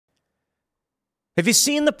Have you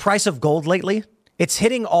seen the price of gold lately? It's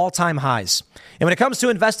hitting all-time highs. And when it comes to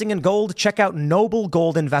investing in gold, check out Noble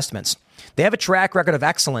Gold Investments. They have a track record of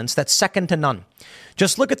excellence that's second to none.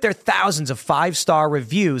 Just look at their thousands of five-star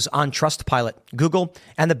reviews on Trustpilot, Google,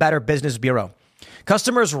 and the Better Business Bureau.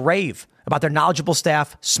 Customers rave about their knowledgeable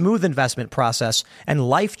staff, smooth investment process, and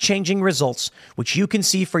life-changing results, which you can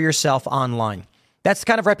see for yourself online. That's the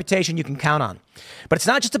kind of reputation you can count on. But it's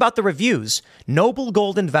not just about the reviews. Noble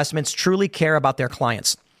Gold Investments truly care about their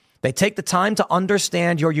clients. They take the time to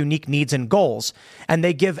understand your unique needs and goals, and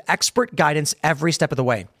they give expert guidance every step of the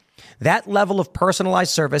way. That level of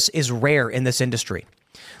personalized service is rare in this industry.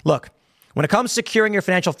 Look, when it comes to securing your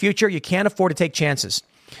financial future, you can't afford to take chances.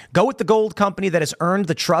 Go with the gold company that has earned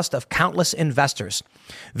the trust of countless investors.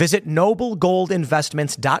 Visit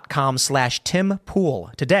noblegoldinvestments.com/Tim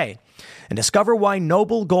Pool today and discover why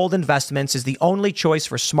Noble Gold Investments is the only choice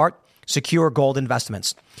for smart, secure gold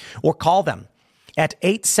investments. Or call them at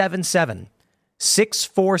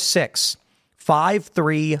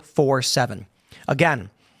 877-646-5347. Again,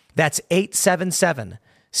 that's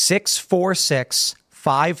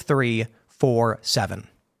 877-646-5347.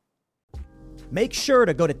 Make sure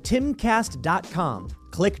to go to timcast.com,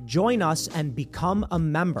 click join us, and become a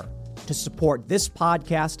member to support this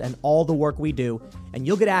podcast and all the work we do. And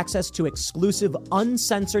you'll get access to exclusive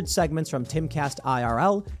uncensored segments from Timcast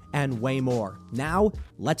IRL and way more. Now,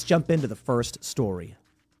 let's jump into the first story.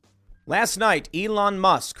 Last night, Elon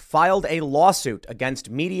Musk filed a lawsuit against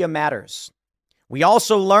Media Matters. We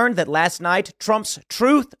also learned that last night, Trump's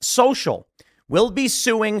Truth Social will be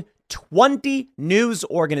suing 20 news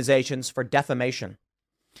organizations for defamation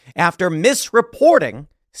after misreporting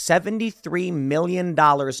 $73 million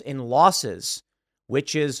in losses,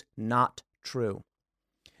 which is not true.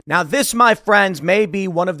 Now, this, my friends, may be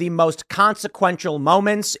one of the most consequential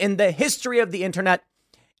moments in the history of the internet.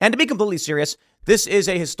 And to be completely serious, this is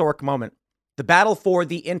a historic moment. The battle for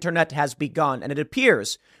the internet has begun, and it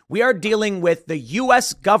appears we are dealing with the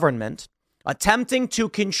U.S. government attempting to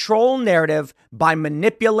control narrative by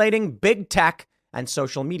manipulating big tech and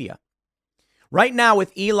social media. Right now,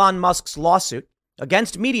 with Elon Musk's lawsuit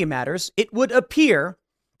against Media Matters, it would appear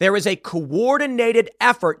there is a coordinated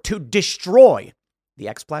effort to destroy the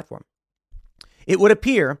X platform. It would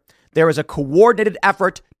appear there is a coordinated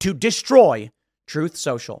effort to destroy Truth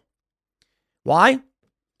Social. Why?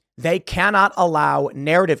 They cannot allow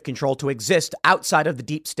narrative control to exist outside of the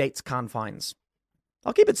deep state's confines.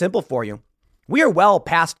 I'll keep it simple for you. We are well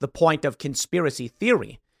past the point of conspiracy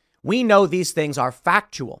theory. We know these things are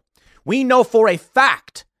factual. We know for a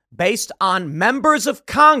fact, based on members of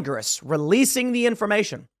Congress releasing the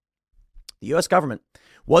information, the U.S. government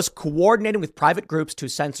was coordinating with private groups to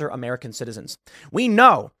censor American citizens. We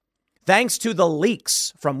know, thanks to the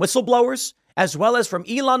leaks from whistleblowers, as well as from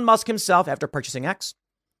Elon Musk himself after purchasing X,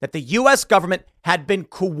 that the U.S. government had been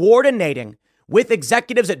coordinating with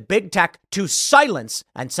executives at big tech to silence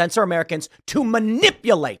and censor Americans, to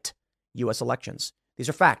manipulate U.S. elections. These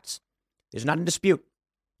are facts. These are not in dispute.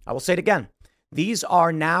 I will say it again. These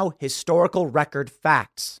are now historical record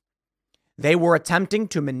facts. They were attempting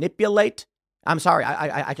to manipulate. I'm sorry,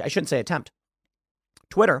 I shouldn't say attempt.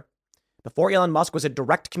 Twitter, before Elon Musk, was in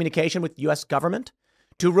direct communication with the U.S. government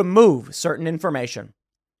to remove certain information.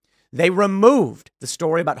 They removed the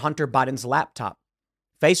story about Hunter Biden's laptop.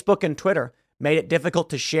 Facebook and Twitter made it difficult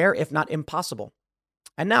to share, if not impossible.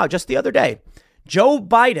 And now, just the other day, Joe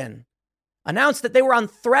Biden announced that they were on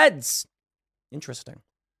Threads. Interesting.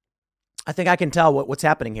 I think I can tell what's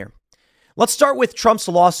happening here. Let's start with Trump's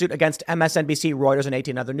lawsuit against MSNBC, Reuters, and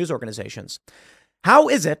 18 other news organizations. How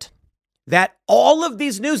is it that all of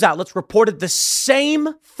these news outlets reported the same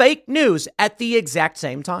fake news at the exact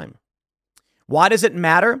same time? Why does it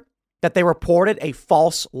matter that they reported a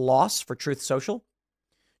false loss for Truth Social?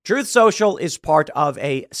 Truth Social is part of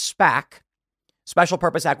a SPAC, Special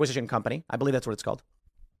Purpose Acquisition Company. I believe that's what it's called.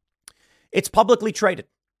 It's publicly traded.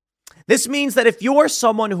 This means that if you're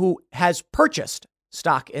someone who has purchased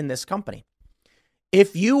stock in this company,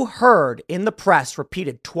 if you heard in the press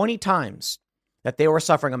repeated 20 times that they were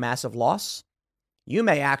suffering a massive loss, you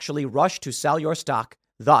may actually rush to sell your stock,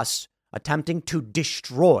 thus attempting to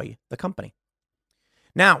destroy the company.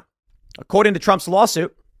 Now, according to Trump's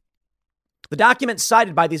lawsuit, the document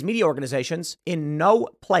cited by these media organizations, in no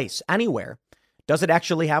place anywhere does it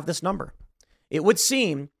actually have this number. It would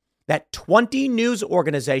seem that 20 news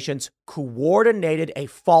organizations coordinated a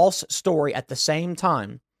false story at the same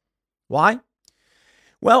time. Why?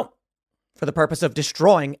 Well, for the purpose of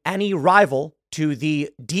destroying any rival to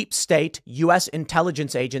the deep state U.S.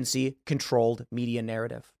 intelligence agency controlled media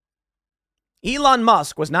narrative. Elon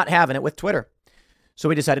Musk was not having it with Twitter, so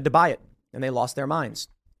he decided to buy it. and they lost their minds.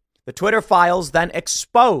 The Twitter files then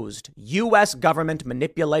exposed U.S. government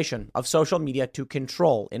manipulation of social media to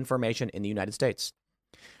control information in the United States.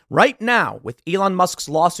 Right now, with Elon Musk's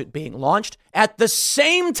lawsuit being launched at the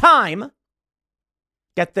same time,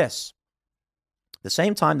 get this, the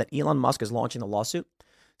same time that Elon Musk is launching the lawsuit,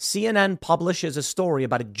 CNN publishes a story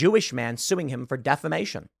about a Jewish man suing him for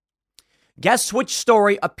defamation. Guess which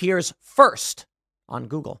story appears first on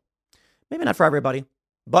Google? Maybe not for everybody,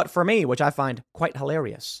 but for me, which I find quite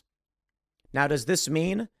hilarious. Now, does this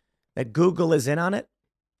mean that Google is in on it?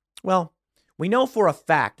 Well, we know for a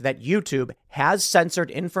fact that YouTube has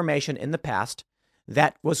censored information in the past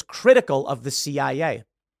that was critical of the CIA.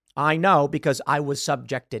 I know because I was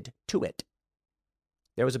subjected to it.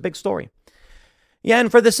 There was a big story. Yeah,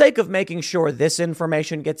 and for the sake of making sure this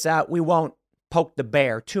information gets out, we won't poke the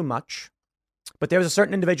bear too much. But there was a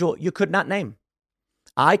certain individual you could not name.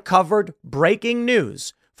 I covered breaking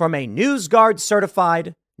news from a NewsGuard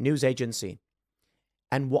certified news agency.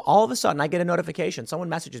 And all of a sudden I get a notification. Someone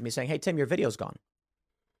messages me saying, hey, Tim, your video's gone.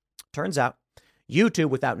 Turns out YouTube,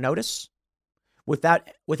 without notice, without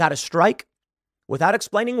a strike, without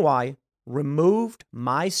explaining why, removed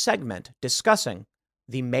my segment discussing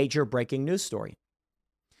the major breaking news story.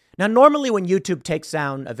 Now, normally when YouTube takes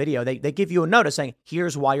down a video, they give you a notice saying,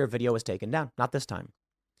 here's why your video was taken down. Not this time.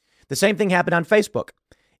 The same thing happened on Facebook.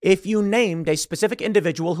 If you named a specific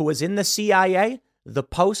individual who was in the CIA, the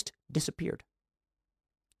post disappeared.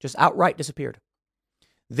 Just outright disappeared.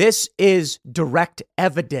 This is direct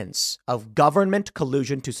evidence of government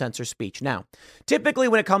collusion to censor speech. Now, typically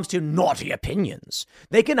when it comes to naughty opinions,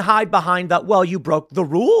 they can hide behind that, well, you broke the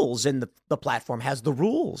rules and the platform has the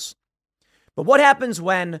rules. But what happens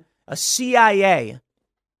when a CIA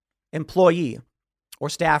employee or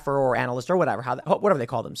staffer or analyst or whatever, whatever they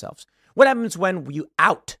call themselves, what happens when you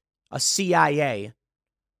out a CIA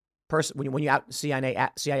person, when you out CIA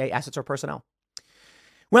assets or personnel?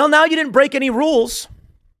 Well, now you didn't break any rules.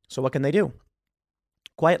 So what can they do?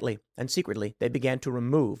 Quietly and secretly, they began to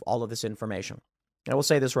remove all of this information. And I will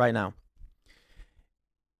say this right now.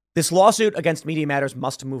 This lawsuit against Media Matters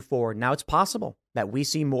must move forward. Now it's possible that we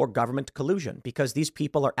see more government collusion because these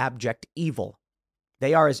people are abject evil.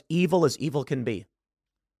 They are as evil can be.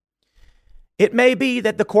 It may be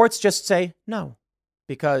that the courts just say no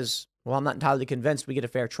because, well, I'm not entirely convinced we get a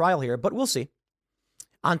fair trial here, but we'll see.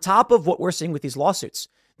 On top of what we're seeing with these lawsuits,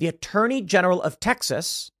 the Attorney General of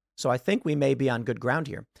Texas, so I think we may be on good ground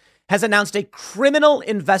here, has announced a criminal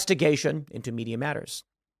investigation into Media Matters.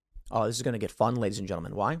 Oh, this is going to get fun, ladies and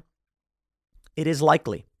gentlemen. Why? It is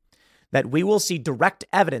likely that we will see direct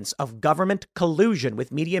evidence of government collusion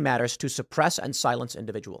with Media Matters to suppress and silence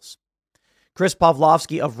individuals. Chris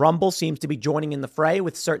Pavlovsky of Rumble seems to be joining in the fray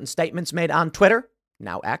with certain statements made on Twitter,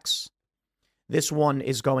 now X. This one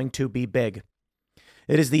is going to be big.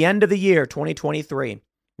 It is the end of the year, 2023.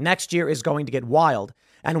 Next year is going to get wild,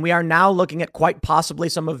 and we are now looking at quite possibly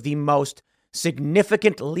some of the most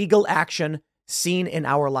significant legal action seen in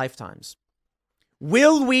our lifetimes.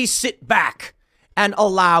 Will we sit back and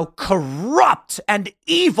allow corrupt and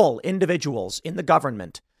evil individuals in the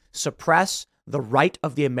government suppress the right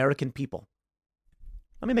of the American people?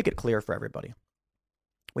 Let me make it clear for everybody.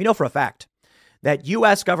 We know for a fact that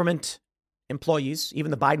U.S. government employees, even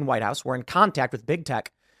the Biden White House, were in contact with big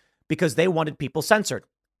tech because they wanted people censored.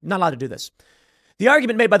 Not allowed to do this. The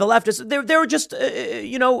argument made by the left is they were just,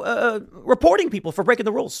 reporting people for breaking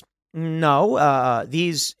the rules. No,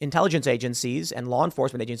 these intelligence agencies and law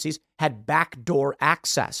enforcement agencies had backdoor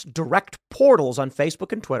access, direct portals on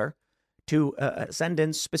Facebook and Twitter to send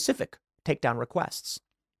in specific takedown requests.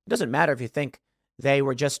 It doesn't matter if you think they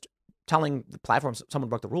were just telling the platforms someone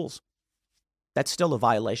broke the rules. That's still a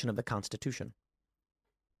violation of the Constitution.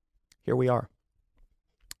 Here we are.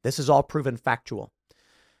 This is all proven factual.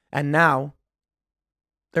 And now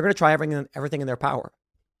they're going to try everything in their power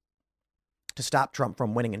to stop Trump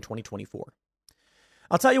from winning in 2024.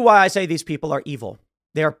 I'll tell you why I say these people are evil.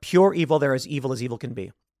 They are pure evil. They're as evil can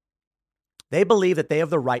be. They believe that they have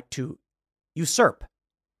the right to usurp,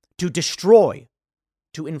 to destroy,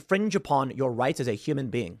 to infringe upon your rights as a human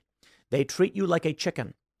being. They treat you like a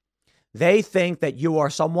chicken. They think that you are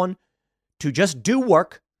someone to just do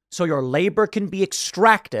work so your labor can be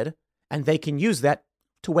extracted and they can use that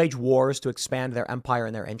to wage wars, to expand their empire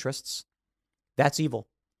and their interests. That's evil.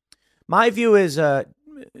 My view is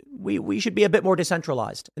we should be a bit more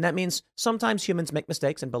decentralized. And that means sometimes humans make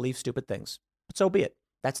mistakes and believe stupid things. But so be it.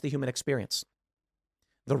 That's the human experience.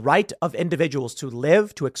 The right of individuals to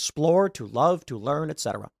live, to explore, to love, to learn,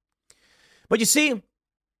 etc. But you see,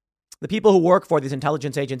 the people who work for these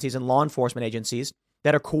intelligence agencies and law enforcement agencies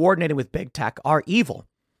that are coordinating with big tech are evil.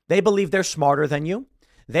 They believe they're smarter than you.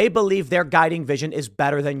 They believe their guiding vision is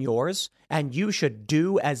better than yours, and you should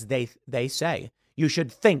do as they say. You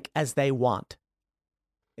should think as they want.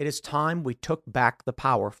 It is time we took back the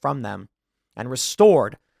power from them and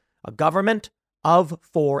restored a government of,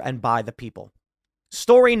 for, and by the people.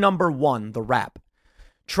 Story number 1, the wrap.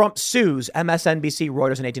 Trump sues MSNBC,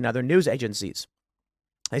 Reuters, and 18 other news agencies.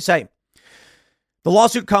 They say, the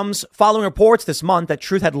lawsuit comes following reports this month that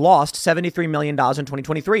Truth had lost $73 million in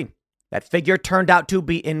 2023. That figure turned out to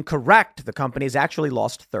be incorrect. The company has actually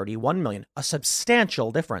lost $31 million, a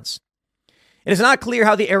substantial difference. It is not clear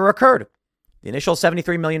how the error occurred. The initial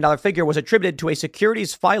 $73 million figure was attributed to a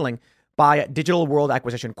securities filing by Digital World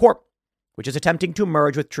Acquisition Corp., which is attempting to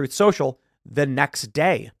merge with Truth Social the next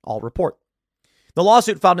day, all report. The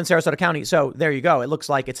lawsuit filed in Sarasota County. So there you go. It looks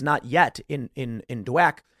like it's not yet in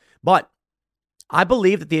DUAC, but I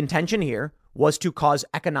believe that the intention here was to cause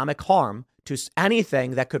economic harm to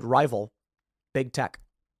anything that could rival big tech.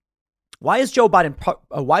 Why is the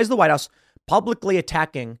White House publicly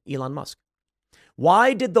attacking Elon Musk?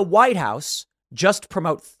 Why did the White House just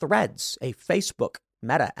promote Threads, a Facebook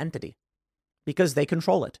meta entity? Because they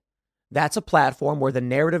control it. That's a platform where the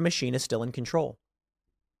narrative machine is still in control.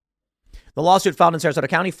 The lawsuit filed in Sarasota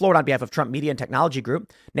County, Florida, on behalf of Trump Media and Technology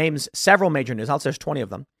Group, names several major news outlets. There's 20 of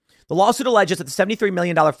them. The lawsuit alleges that the $73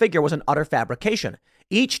 million figure was an utter fabrication.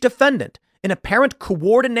 Each defendant, in apparent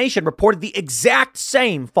coordination, reported the exact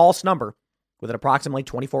same false number within approximately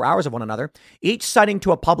 24 hours of one another, each citing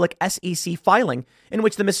to a public SEC filing in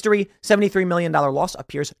which the mystery $73 million loss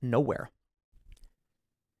appears nowhere.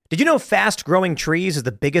 Did you know Fast Growing Trees is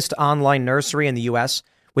the biggest online nursery in the U.S.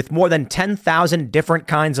 with more than 10,000 different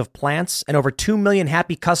kinds of plants and over 2 million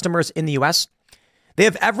happy customers in the U.S.? They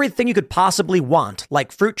have everything you could possibly want,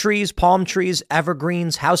 like fruit trees, palm trees,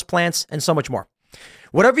 evergreens, houseplants, and so much more.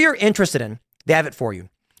 Whatever you're interested in, they have it for you.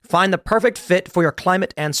 Find the perfect fit for your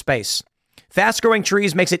climate and space. Fast Growing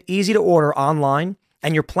Trees makes it easy to order online,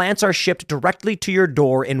 and your plants are shipped directly to your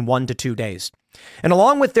door in 1 to 2 days. And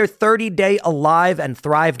along with their 30-day Alive and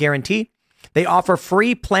Thrive guarantee, they offer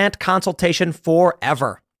free plant consultation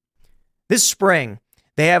forever. This spring,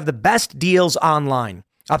 they have the best deals online,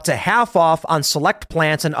 up to half off on select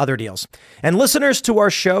plants and other deals. And listeners to our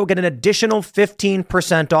show get an additional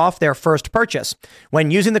 15% off their first purchase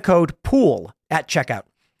when using the code POOL at checkout.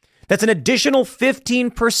 That's an additional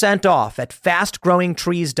 15% off at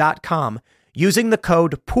fastgrowingtrees.com using the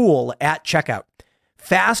code POOL at checkout.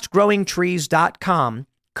 Fastgrowingtrees.com,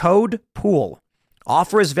 code POOL.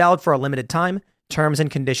 Offer is valid for a limited time. Terms and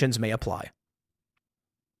conditions may apply.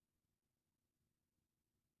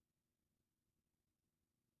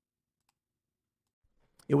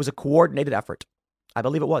 It was a coordinated effort. I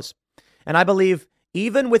believe it was. And I believe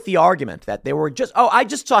even with the argument that they were just, I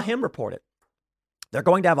just saw him report it. They're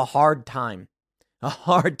going to have a hard time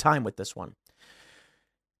with this one.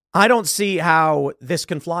 I don't see how this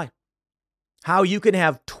can fly. How you can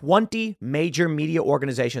have 20 major media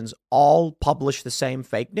organizations all publish the same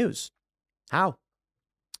fake news. How?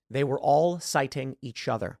 They were all citing each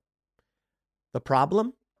other. The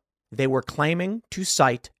problem? They were claiming to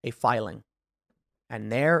cite a filing.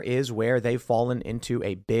 And there is where they've fallen into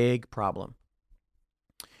a big problem.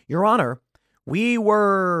 Your Honor, we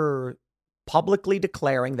were publicly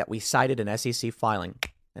declaring that we cited an SEC filing,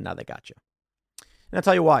 and now they got you. And I'll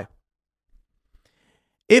tell you why.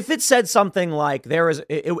 If it said something like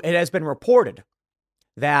it has been reported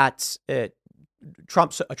that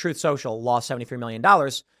Truth Social lost $73 million,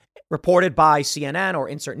 reported by CNN or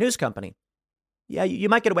insert news company, yeah, you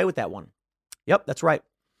might get away with that one. Yep, that's right.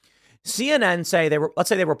 CNN let's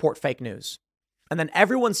say they report fake news. And then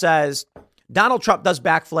everyone says Donald Trump does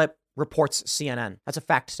backflip, reports CNN. That's a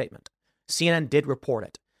fact statement. CNN did report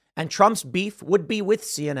it. And Trump's beef would be with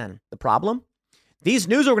CNN. The problem? These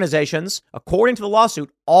news organizations, according to the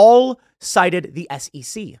lawsuit, all cited the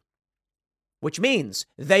SEC, which means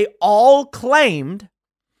they all claimed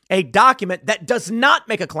a document that does not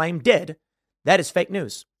make a claim did. That is fake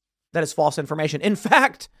news. That is false information. In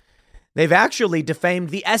fact, they've actually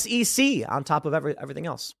defamed the SEC on top of everything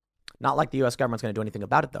else. Not like the U.S. government's going to do anything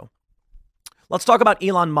about it, though. Let's talk about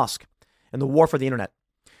Elon Musk and the war for the internet.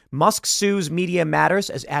 Musk sues Media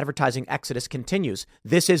Matters as advertising exodus continues.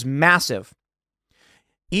 This is massive.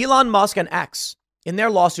 Elon Musk and X, in their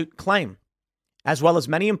lawsuit, claim, as well as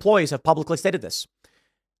many employees have publicly stated this.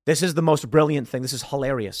 This is the most brilliant thing. This is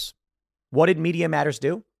hilarious. What did Media Matters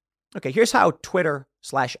do? Okay, here's how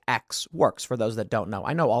Twitter/X works for those that don't know.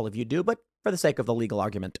 I know all of you do, but for the sake of the legal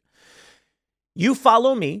argument. You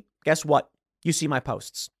follow me. Guess what? You see my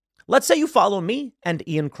posts. Let's say you follow me and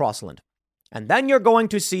Ian Crossland. And then you're going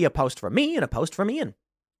to see a post from me and a post from Ian.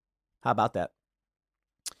 How about that?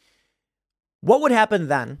 What would happen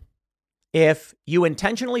then if you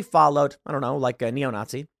intentionally followed, I don't know, like a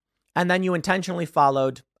neo-Nazi, and then you intentionally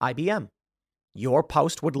followed IBM? Your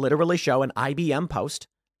post would literally show an IBM post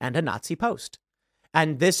and a Nazi post.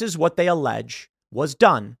 And this is what they allege was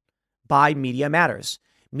done by Media Matters.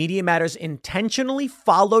 Media Matters intentionally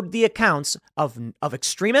followed the accounts of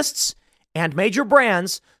extremists and major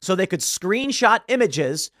brands so they could screenshot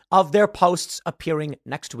images of their posts appearing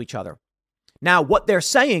next to each other. Now, what they're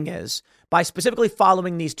saying is, by specifically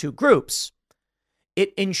following these two groups,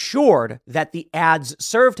 it ensured that the ads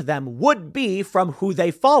served to them would be from who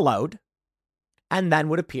they followed and then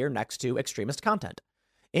would appear next to extremist content.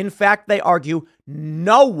 In fact, they argue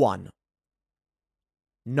no one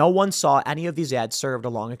saw any of these ads served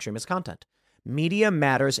along extremist content. Media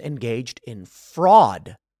Matters engaged in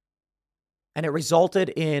fraud. And it resulted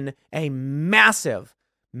in a massive,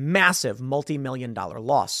 massive multi-million-dollar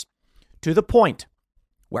loss, to the point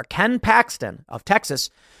where Ken Paxton of Texas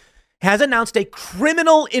has announced a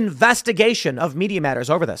criminal investigation of Media Matters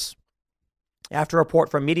over this. After a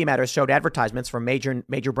report from Media Matters showed advertisements from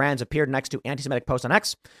major brands appeared next to anti-Semitic posts on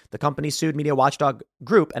X, the company sued Media Watchdog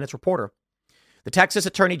Group and its reporter. The Texas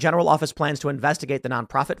Attorney General Office plans to investigate the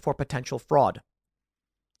nonprofit for potential fraud.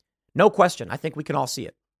 No question. I think we can all see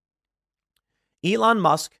it. Elon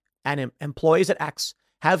Musk and employees at X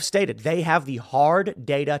have stated they have the hard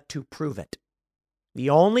data to prove it. The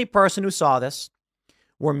only person who saw this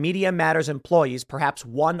were Media Matters employees, perhaps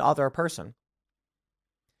one other person.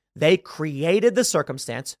 They created the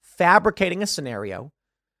circumstance, fabricating a scenario,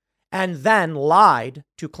 and then lied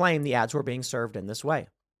to claim the ads were being served in this way.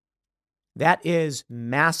 That is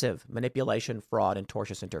massive manipulation, fraud, and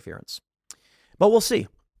tortious interference. But we'll see.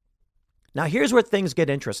 Now, here's where things get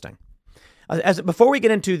interesting. Before we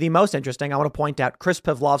get into the most interesting, I want to point out Chris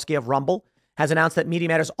Pavlovsky of Rumble has announced that Media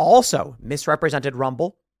Matters also misrepresented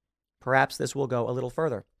Rumble. Perhaps this will go a little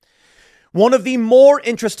further. One of the more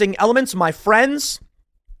interesting elements, my friends,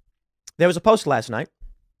 there was a post last night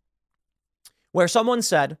where someone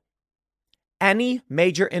said any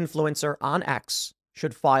major influencer on X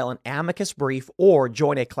should file an amicus brief or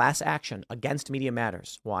join a class action against Media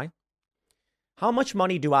Matters. Why? How much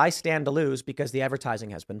money do I stand to lose because the advertising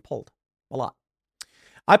has been pulled? A lot.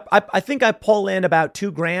 I think I pull in about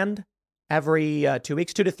 $2,000 every 2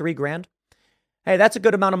 weeks, $2 to $3,000. Hey, that's a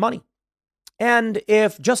good amount of money. And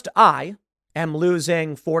if just I am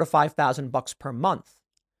losing $4,000 to $5,000 per month,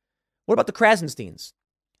 what about the Krasensteins?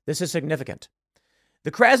 This is significant.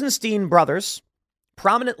 The Krasenstein brothers,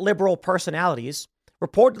 prominent liberal personalities,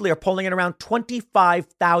 reportedly are pulling in around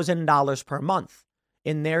 $25,000 per month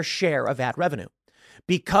in their share of ad revenue.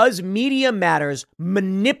 Because Media Matters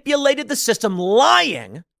manipulated the system,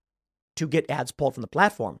 lying to get ads pulled from the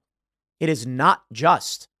platform. It is not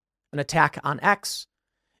just an attack on X.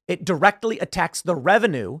 It directly attacks the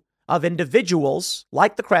revenue of individuals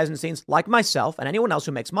like the Krasensteins, like myself, and anyone else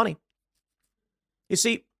who makes money. You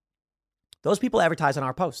see, those people advertise on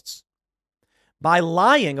our posts. By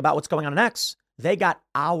lying about what's going on X, they got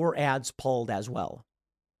our ads pulled as well.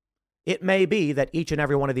 It may be that each and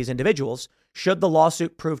every one of these individuals, should the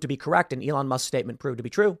lawsuit prove to be correct and Elon Musk's statement prove to be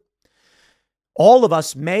true, all of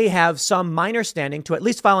us may have some minor standing to at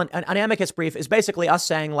least file an amicus brief. Is basically us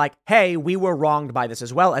saying like, hey, we were wronged by this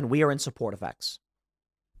as well, and we are in support of X.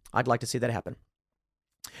 I'd like to see that happen.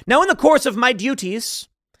 Now, in the course of my duties,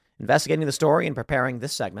 investigating the story and preparing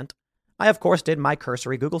this segment, I, of course, did my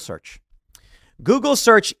cursory Google search. Google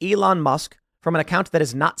search Elon Musk from an account that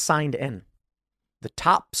is not signed in. The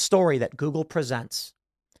top story that Google presents.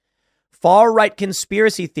 Far-right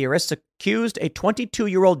conspiracy theorists accused a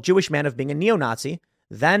 22-year-old Jewish man of being a neo-Nazi.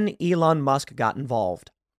 Then Elon Musk got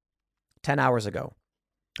involved. 10 hours ago.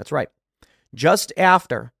 That's right. Just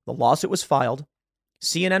after the lawsuit was filed,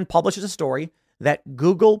 CNN publishes a story that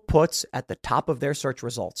Google puts at the top of their search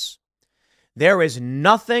results. There is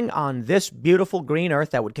nothing on this beautiful green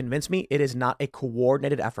earth that would convince me it is not a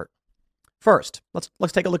coordinated effort. First,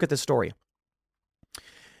 let's take a look at this story.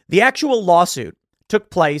 The actual lawsuit took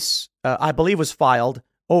place, I believe was filed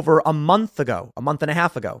over a month ago, a month and a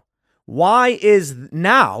half ago. Why is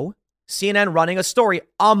now CNN running a story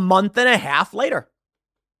a month and a half later?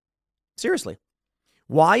 Seriously.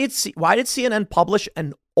 Why did CNN publish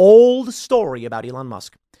an old story about Elon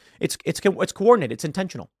Musk? It's coordinated. It's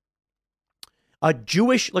intentional. Look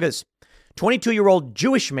at this, 22-year-old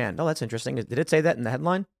Jewish man. Oh, that's interesting. Did it say that in the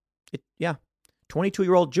headline? Yeah.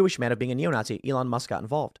 22-year-old Jewish man of being a neo-Nazi. Elon Musk got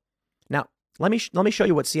involved. Now, let me show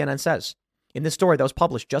you what CNN says in this story that was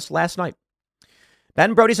published just last night.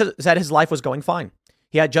 Ben Brody said his life was going fine.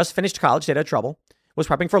 He had just finished college, stayed out of trouble. was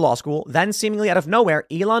prepping for law school. Then, seemingly out of nowhere,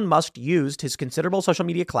 Elon Musk used his considerable social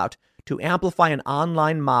media clout to amplify an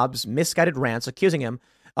online mob's misguided rants accusing him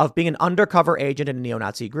of being an undercover agent in a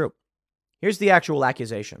neo-Nazi group. Here's the actual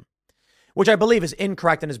accusation, which I believe is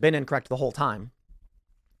incorrect and has been incorrect the whole time.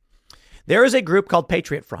 There is a group called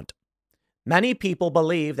Patriot Front. Many people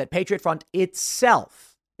believe that Patriot Front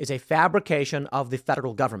itself is a fabrication of the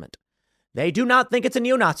federal government. They do not think it's a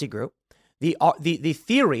neo-Nazi group. The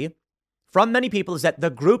theory from many people is that the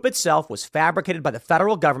group itself was fabricated by the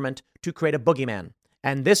federal government to create a boogeyman.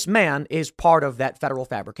 And this man is part of that federal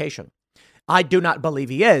fabrication. I do not believe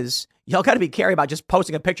he is. Y'all got to be careful about just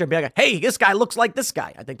posting a picture and being like, hey, this guy looks like this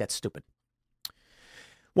guy. I think that's stupid.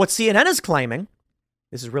 What CNN is claiming,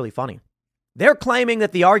 this is really funny. They're claiming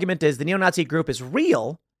that the argument is the neo-Nazi group is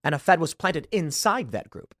real and a Fed was planted inside that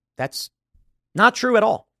group. That's not true at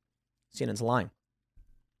all. CNN's lying.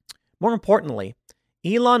 More importantly,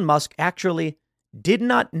 Elon Musk actually did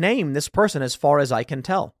not name this person as far as I can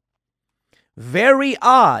tell. Very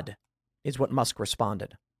odd is what Musk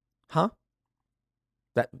responded. Huh?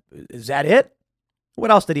 Is that it?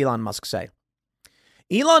 What else did Elon Musk say?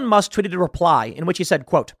 Elon Musk tweeted a reply in which he said,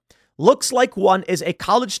 quote, looks like one is a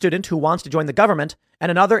college student who wants to join the government and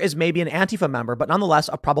another is maybe an Antifa member, but nonetheless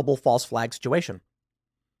a probable false flag situation.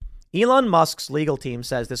 Elon Musk's legal team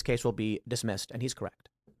says this case will be dismissed, and he's correct.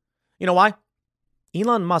 You know why?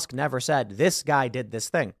 Elon Musk never said this guy did this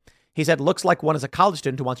thing. He said, looks like one is a college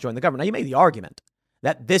student who wants to join the government. Now, you made the argument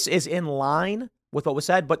that this is in line with what was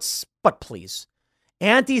said, but please.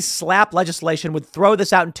 Anti-SLAPP legislation would throw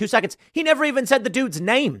this out in 2 seconds. He never even said the dude's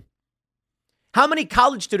name. How many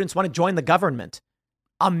college students want to join the government?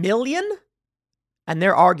 1 million? And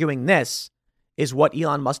they're arguing this is what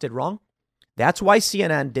Elon Musk did wrong. That's why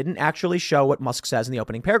CNN didn't actually show what Musk says in the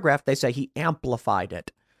opening paragraph. They say he amplified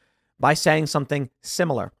it by saying something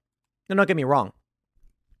similar. Now, don't get me wrong.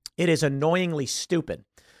 It is annoyingly stupid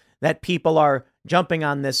that people are jumping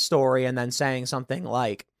on this story and then saying something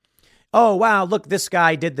like, oh, wow, look, this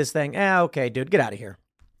guy did this thing. Okay, dude, get out of here.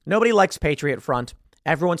 Nobody likes Patriot Front.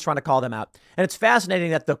 Everyone's trying to call them out. And it's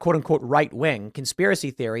fascinating that the quote unquote right wing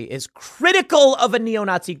conspiracy theory is critical of a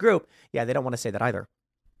neo-Nazi group. Yeah, they don't want to say that either.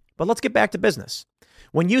 But let's get back to business.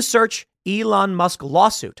 When you search Elon Musk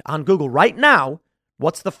lawsuit on Google right now,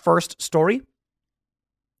 what's the first story?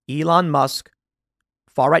 Elon Musk,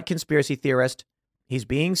 far-right conspiracy theorist. He's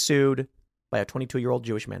being sued by a 22-year-old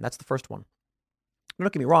Jewish man. That's the first one.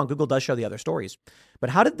 Don't get me wrong, Google does show the other stories. But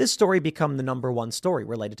how did this story become the number one story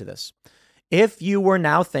related to this? If you were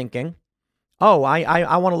now thinking, oh,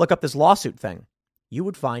 I want to look up this lawsuit thing, you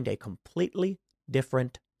would find a completely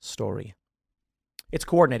different story. It's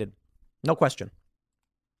coordinated, no question.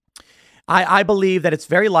 I believe that it's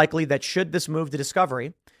very likely that should this move to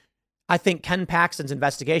discovery, I think Ken Paxton's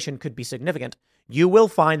investigation could be significant. You will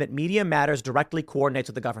find that Media Matters directly coordinates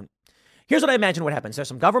with the government. Here's what I imagine what happens. There's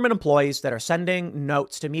some government employees that are sending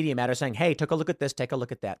notes to Media Matters saying, hey, take a look at this, take a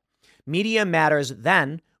look at that. Media Matters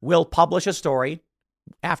then will publish a story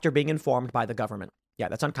after being informed by the government. Yeah,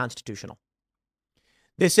 that's unconstitutional.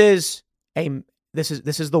 This is the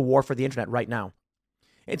war for the internet right now.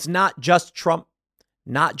 It's not just Trump,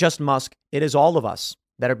 not just Musk. It is all of us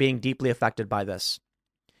that are being deeply affected by this.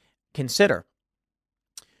 Consider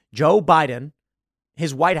Joe Biden,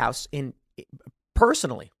 his White House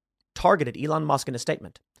personally targeted Elon Musk in a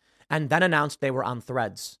statement and then announced they were on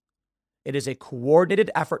Threads. It is a coordinated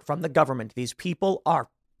effort from the government. These people are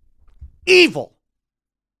evil.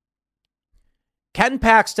 Ken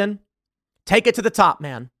Paxton, take it to the top,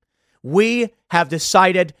 man. We have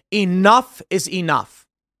decided enough is enough.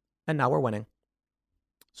 And now we're winning.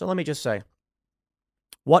 So let me just say,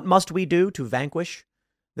 what must we do to vanquish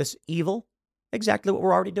this evil? Exactly what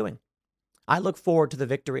we're already doing. I look forward to the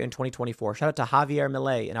victory in 2024. Shout out to Javier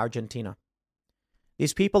Milei in Argentina.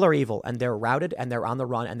 These people are evil and they're routed and they're on the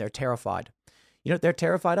run and they're terrified. You know what they're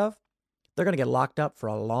terrified of? They're going to get locked up for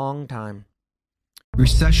a long time.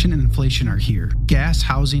 Recession and inflation are here. Gas,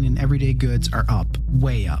 housing, and everyday goods are up,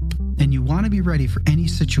 way up. And you want to be ready for any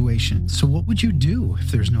situation. So what would you do if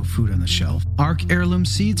there's no food on the shelf? ARC Heirloom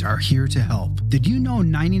Seeds are here to help. Did you know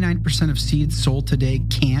 99% of seeds sold today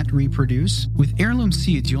can't reproduce? With Heirloom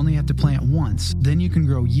Seeds, you only have to plant once. Then you can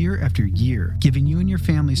grow year after year, giving you and your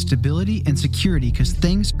family stability and security because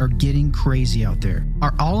things are getting crazy out there.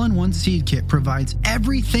 Our all-in-one seed kit provides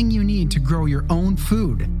everything you need to grow your own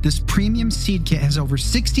food. This premium seed kit has over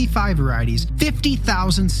 65 varieties,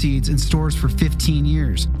 50,000 seeds in stores for 15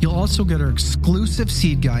 years. You'll also get our exclusive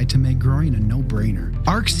seed guide to make growing a no-brainer.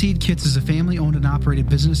 ARC Seed Kits is a family-owned and operated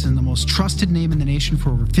business and the most trusted name in the nation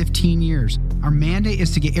for over 15 years. Our mandate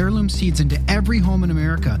is to get heirloom seeds into every home in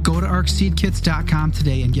America. Go to arcseedkits.com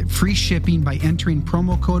today and get free shipping by entering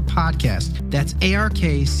promo code podcast. That's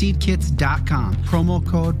ARKseedkits.com, promo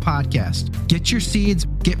code podcast. Get your seeds,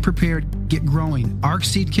 get prepared, get growing.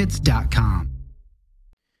 arcseedkits.com.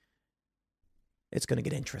 It's going to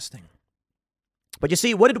get interesting. But you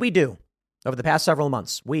see, what did we do over the past several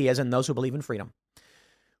months? We, as in those who believe in freedom.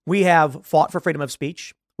 We have fought for freedom of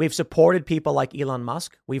speech. We've supported people like Elon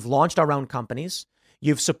Musk. We've launched our own companies.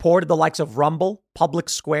 You've supported the likes of Rumble, Public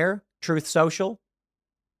Square, Truth Social.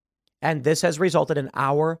 And this has resulted in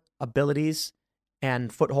our abilities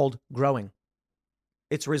and foothold growing.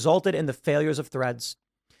 It's resulted in the failures of Threads.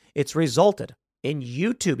 It's resulted in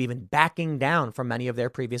YouTube even backing down from many of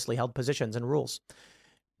their previously held positions and rules.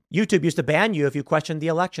 YouTube used to ban you if you questioned the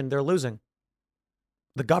election. They're losing.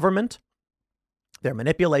 The government, their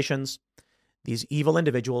manipulations, these evil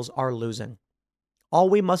individuals are losing. All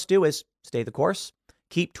we must do is stay the course,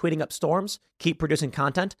 keep tweeting up storms, keep producing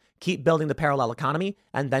content, keep building the parallel economy,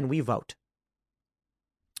 and then we vote.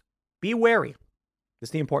 Be wary. This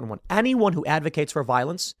is the important one. Anyone who advocates for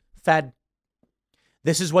violence, Fed.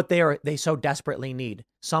 This is what they so desperately need,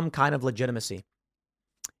 some kind of legitimacy.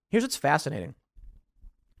 Here's what's fascinating.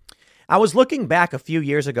 I was looking back a few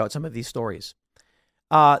years ago at some of these stories.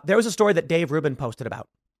 There was a story that Dave Rubin posted about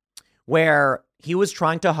where he was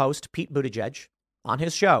trying to host Pete Buttigieg on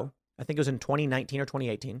his show. I think it was in 2019 or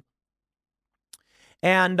 2018.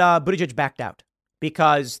 And Buttigieg backed out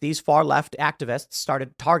because these far left activists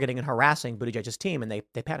started targeting and harassing Buttigieg's team, and they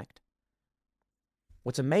panicked.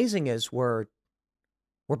 What's amazing is we're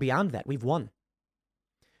beyond that. We've won.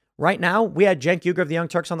 Right now, we had Cenk Uygur of the Young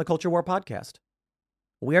Turks on the Culture War podcast.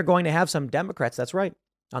 We are going to have some Democrats, that's right,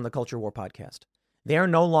 on the Culture War podcast. They are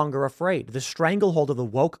no longer afraid. The stranglehold of the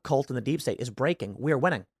woke cult and the deep state is breaking. We are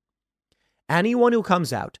winning. Anyone who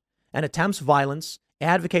comes out and attempts violence,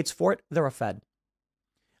 advocates for it, they're a Fed.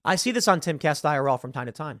 I see this on Timcast IRL from time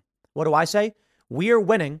to time. What do I say? We are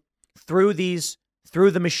winning through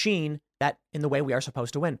the machine that in the way we are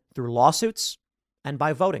supposed to win, through lawsuits and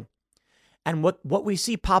by voting. And what we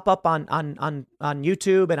see pop up on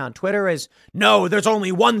YouTube and on Twitter is, no, there's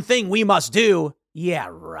only one thing we must do. Yeah,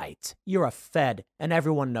 right. You're a Fed, and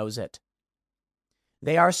everyone knows it.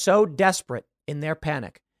 They are so desperate in their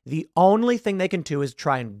panic. The only thing they can do is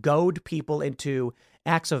try and goad people into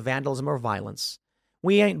acts of vandalism or violence.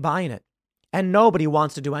 We ain't buying it. And nobody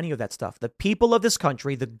wants to do any of that stuff. The people of this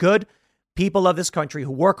country, the good people of this country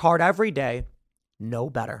who work hard every day, know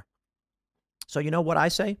better. So you know what I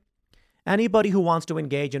say? Anybody who wants to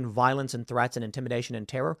engage in violence and threats and intimidation and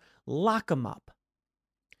terror, lock them up.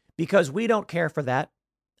 Because we don't care for that,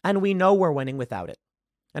 and we know we're winning without it.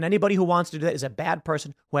 And anybody who wants to do that is a bad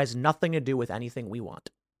person who has nothing to do with anything we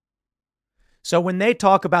want. So when they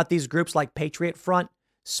talk about these groups like Patriot Front,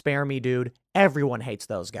 spare me, dude. Everyone hates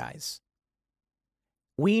those guys.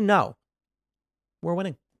 We know we're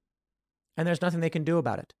winning, and there's nothing they can do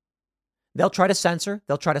about it. They'll try to censor.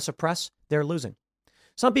 They'll try to suppress. They're losing.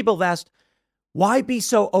 Some people have asked, why be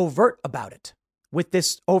so overt about it with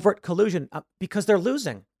this overt collusion? Because they're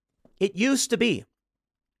losing. It used to be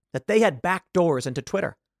that they had back doors into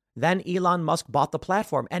Twitter. Then Elon Musk bought the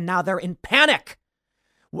platform, and now they're in panic.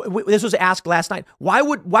 This was asked last night. Why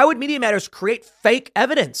would Media Matters create fake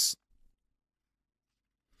evidence?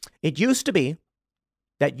 It used to be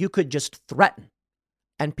that you could just threaten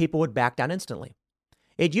and people would back down instantly.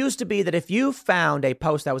 It used to be that if you found a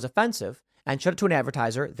post that was offensive and showed it to an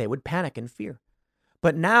advertiser, they would panic in fear.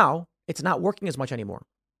 But now it's not working as much anymore.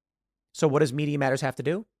 So what does Media Matters have to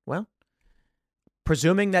do? Well,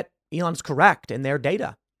 presuming that Elon's correct in their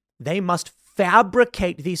data, they must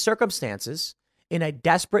fabricate these circumstances in a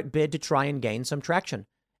desperate bid to try and gain some traction.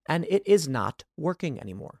 And it is not working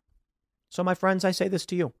anymore. So my friends, I say this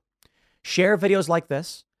to you. Share videos like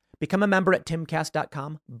this. Become a member at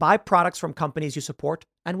timcast.com. Buy products from companies you support,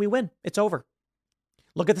 and we win. It's over.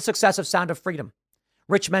 Look at the success of Sound of Freedom,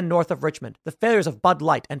 Rich Men North of Richmond, the failures of Bud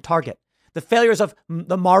Light and Target, the failures of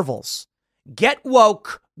the Marvels. Get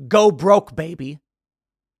woke, go broke, baby.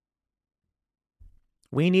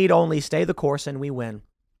 We need only stay the course and we win.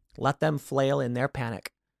 Let them flail in their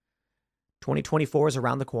panic. 2024 is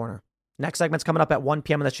around the corner. Next segment's coming up at 1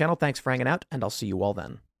 p.m. on the channel. Thanks for hanging out, and I'll see you all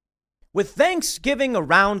then. With Thanksgiving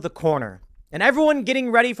around the corner and everyone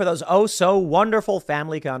getting ready for those oh-so-wonderful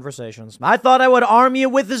family conversations, I thought I would arm you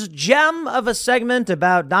with this gem of a segment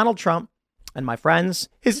about Donald Trump and, my friends,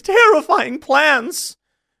 his terrifying plans.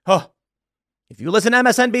 Oh, if you listen to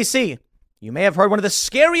MSNBC, You may have heard one of the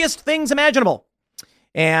scariest things imaginable.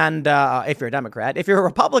 And if you're a Democrat, if you're a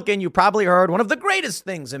Republican, you probably heard one of the greatest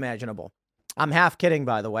things imaginable. I'm half kidding,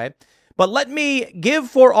 by the way. But let me give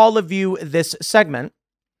for all of you this segment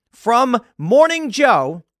from Morning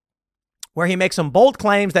Joe, where he makes some bold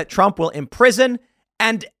claims that Trump will imprison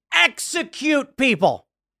and execute people.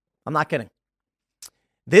 I'm not kidding.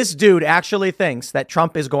 This dude actually thinks that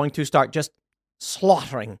Trump is going to start just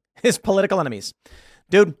slaughtering his political enemies.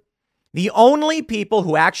 Dude, the only people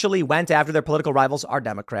who actually went after their political rivals are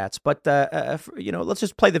Democrats. But, let's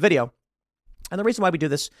just play the video. And the reason why we do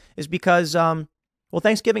this is because,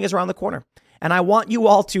 Thanksgiving is around the corner. And I want you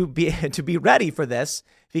all to be ready for this,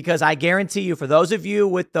 because I guarantee you, for those of you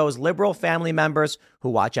with those liberal family members who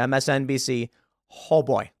watch MSNBC, oh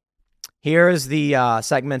boy, here's the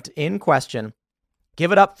segment in question.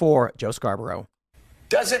 Give it up for Joe Scarborough.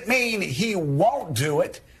 Doesn't mean he won't do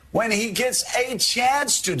it when he gets a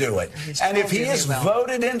chance to do it. And if he is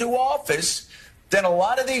voted into office, then a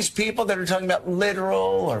lot of these people that are talking about literal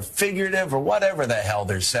or figurative or whatever the hell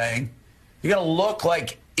they're saying, you're going to look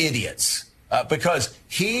like idiots because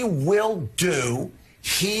he will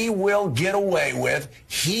get away with,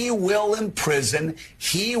 he will imprison,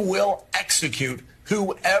 he will execute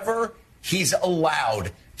whoever he's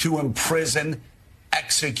allowed to imprison,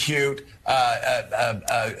 execute,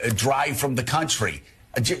 drive from the country.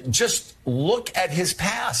 Just look at his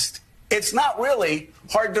past. It's not really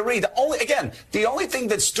hard to read. The only thing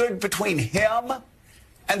that stood between him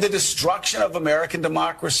and the destruction of American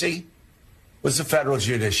democracy was the federal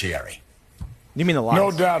judiciary. You mean the lies?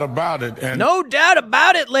 No doubt about it. And no doubt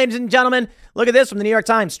about it, ladies and gentlemen. Look at this from the New York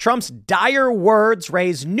Times. Trump's dire words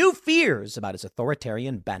raise new fears about his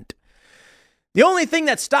authoritarian bent. The only thing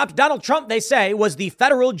that stopped Donald Trump, they say, was the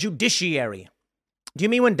federal judiciary. Do you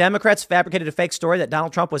mean when Democrats fabricated a fake story that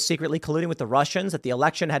Donald Trump was secretly colluding with the Russians, that the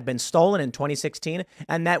election had been stolen in 2016,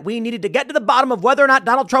 and that we needed to get to the bottom of whether or not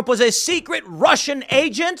Donald Trump was a secret Russian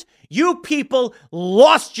agent? You people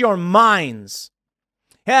lost your minds.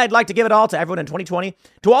 Hey, I'd like to give it all to everyone in 2020,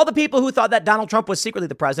 to all the people who thought that Donald Trump was secretly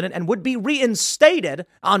the president and would be reinstated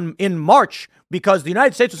in March because the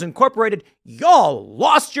United States was incorporated. Y'all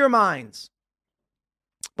lost your minds.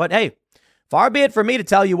 But hey, far be it for me to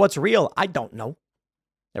tell you what's real. I don't know.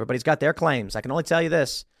 Everybody's got their claims. I can only tell you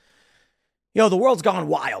this. The world's gone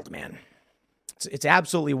wild, man. It's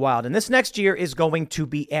absolutely wild. And this next year is going to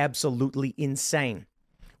be absolutely insane.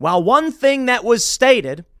 While one thing that was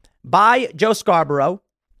stated by Joe Scarborough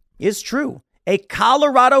is true, a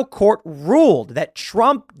Colorado court ruled that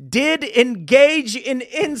Trump did engage in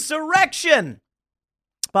insurrection.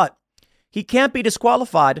 But he can't be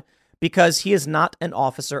disqualified because he is not an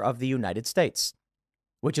officer of the United States,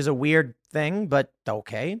 which is a weird thing, but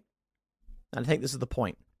okay. And I think this is the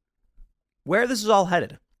point. Where this is all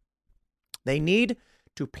headed, they need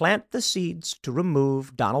to plant the seeds to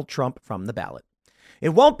remove Donald Trump from the ballot. It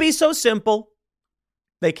won't be so simple.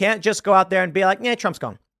 They can't just go out there and be like, yeah, Trump's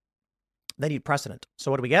gone. They need precedent. So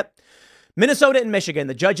what do we get? Minnesota and Michigan,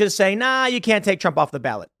 the judges say, nah, you can't take Trump off the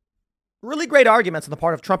ballot. Really great arguments on the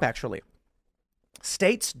part of Trump, actually.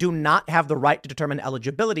 States do not have the right to determine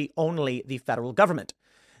eligibility, only the federal government.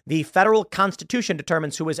 The federal constitution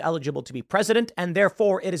determines who is eligible to be president, and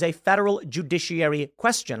therefore it is a federal judiciary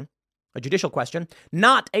question, a judicial question,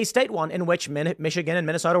 not a state one in which Michigan and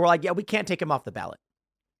Minnesota were like, yeah, we can't take him off the ballot.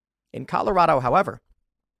 In Colorado, however,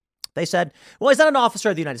 they said, well, he's not an officer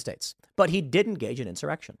of the United States, but he did engage in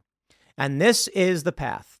insurrection. And this is the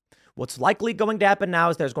path. What's likely going to happen now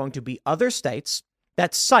is there's going to be other states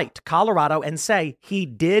that cite Colorado and say he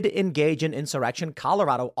did engage in insurrection.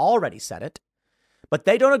 Colorado already said it, but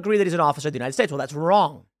they don't agree that he's an officer of the United States. Well, that's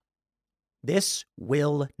wrong. This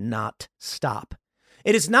will not stop.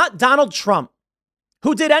 It is not Donald Trump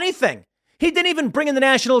who did anything. He didn't even bring in the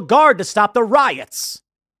National Guard to stop the riots.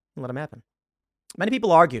 Let him happen. Many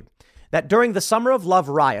people argued that during the Summer of Love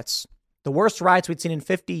riots, the worst riots we'd seen in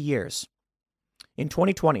 50 years, in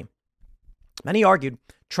 2020, many argued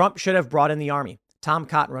Trump should have brought in the army. Tom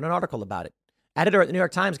Cotton wrote an article about it. Editor at the New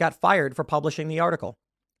York Times got fired for publishing the article.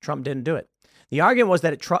 Trump didn't do it. The argument was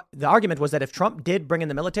that if Trump did bring in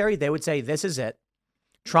the military, they would say, this is it.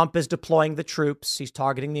 Trump is deploying the troops. He's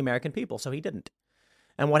targeting the American people. So he didn't.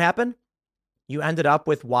 And what happened? You ended up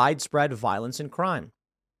with widespread violence and crime.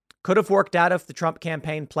 Could have worked out if the Trump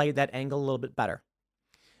campaign played that angle a little bit better.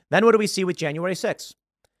 Then what do we see with January 6th?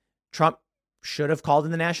 Trump should have called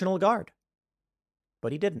in the National Guard,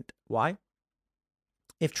 but he didn't. Why?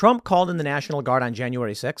 If Trump called in the National Guard on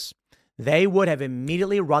January 6th, they would have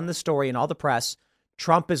immediately run the story in all the press.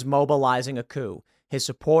 Trump is mobilizing a coup. His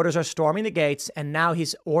supporters are storming the gates, and now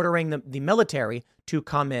he's ordering the military to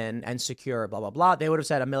come in and secure, blah, blah, blah. They would have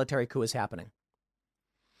said a military coup is happening.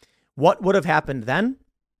 What would have happened then?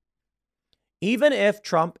 Even if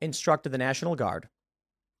Trump instructed the National Guard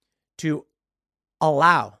to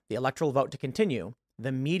allow the electoral vote to continue,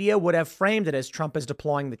 the media would have framed it as Trump is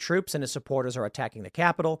deploying the troops and his supporters are attacking the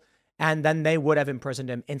Capitol, and then they would have imprisoned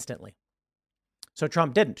him instantly. So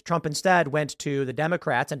Trump didn't. Trump instead went to the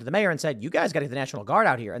Democrats and to the mayor and said, you guys got to get the National Guard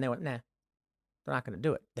out here. And they went, nah, they're not going to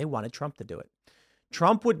do it. They wanted Trump to do it.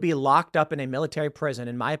 Trump would be locked up in a military prison,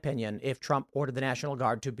 in my opinion, if Trump ordered the National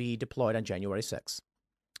Guard to be deployed on January 6th.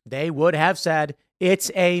 They would have said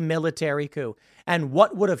it's a military coup. And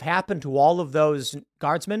what would have happened to all of those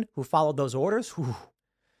guardsmen who followed those orders? Whew,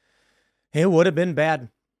 it would have been bad.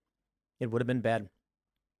 It would have been bad.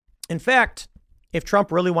 In fact, if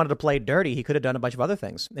Trump really wanted to play dirty, he could have done a bunch of other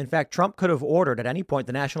things. In fact, Trump could have ordered at any point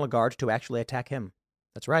the National Guard to actually attack him.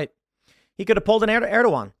 That's right. He could have pulled an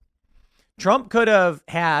Erdogan. Trump could have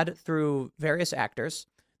had, through various actors,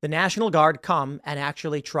 the National Guard come and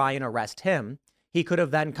actually try and arrest him. He could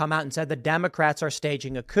have then come out and said the Democrats are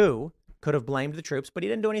staging a coup, could have blamed the troops, but he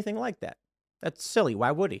didn't do anything like that. That's silly.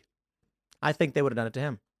 Why would he? I think they would have done it to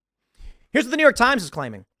him. Here's what the New York Times is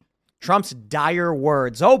claiming. Trump's dire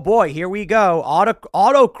words. Oh boy, here we go.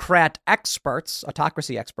 Autocracy experts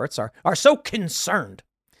are so concerned.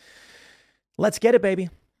 Let's get it, baby.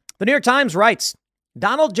 The New York Times writes,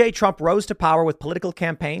 Donald J. Trump rose to power with political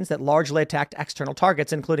campaigns that largely attacked external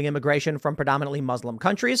targets, including immigration from predominantly Muslim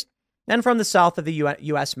countries and from the south of the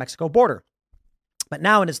U.S.-Mexico border. But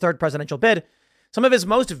now in his third presidential bid, some of his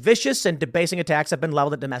most vicious and debasing attacks have been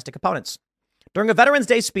leveled at domestic opponents. During a Veterans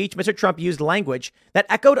Day speech, Mr. Trump used language that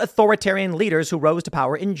echoed authoritarian leaders who rose to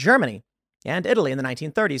power in Germany and Italy in the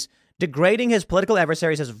 1930s, degrading his political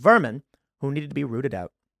adversaries as vermin who needed to be rooted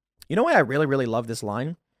out. You know why I really, really love this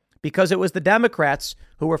line? Because it was the Democrats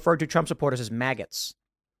who referred to Trump supporters as maggots.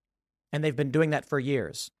 And they've been doing that for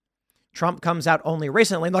years. Trump comes out only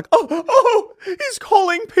recently and like, oh, he's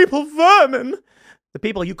calling people vermin. The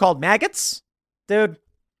people you called maggots? Dude,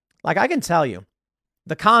 like I can tell you,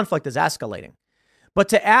 the conflict is escalating. But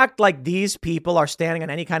to act like these people are standing on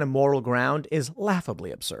any kind of moral ground is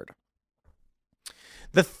laughably absurd.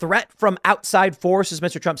 The threat from outside forces,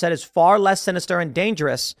 Mr. Trump said, is far less sinister and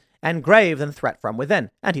dangerous and grave than the threat from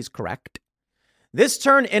within. And he's correct. This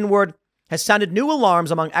turn inward has sounded new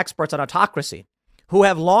alarms among experts on autocracy, who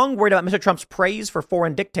have long worried about Mr. Trump's praise for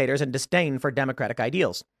foreign dictators and disdain for democratic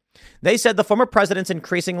ideals. They said the former president's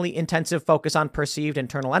increasingly intensive focus on perceived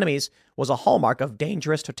internal enemies was a hallmark of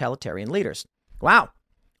dangerous totalitarian leaders. Wow.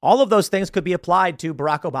 All of those things could be applied to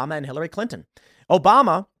Barack Obama and Hillary Clinton.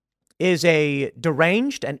 Obama is a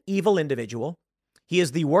deranged and evil individual. He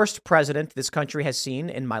is the worst president this country has seen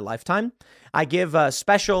in my lifetime. I give a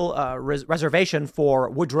special reservation for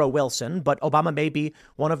Woodrow Wilson, but Obama may be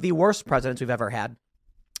one of the worst presidents we've ever had.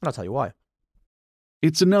 And I'll tell you why.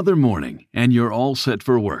 It's another morning, and you're all set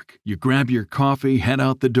for work. You grab your coffee, head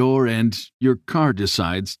out the door, and your car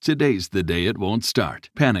decides today's the day it won't start.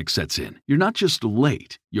 Panic sets in. You're not just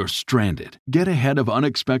late, you're stranded. Get ahead of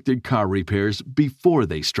unexpected car repairs before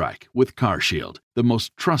they strike with CarShield, the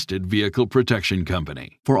most trusted vehicle protection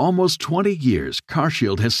company. For almost 20 years,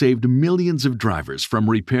 CarShield has saved millions of drivers from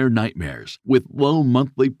repair nightmares with low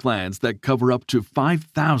monthly plans that cover up to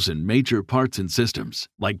 5,000 major parts and systems,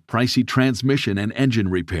 like pricey transmission and engine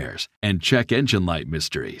repairs and check engine light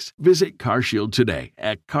mysteries. Visit CarShield today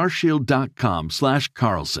at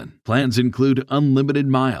carshield.com/Carlson. Plans include unlimited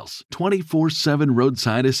miles, 24/7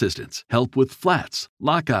 roadside assistance, help with flats,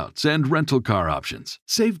 lockouts, and rental car options.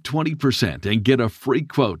 Save 20% and get a free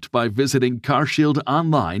quote by visiting CarShield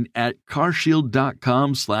online at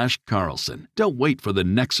carshield.com/Carlson. Don't wait for the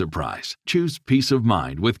next surprise. Choose peace of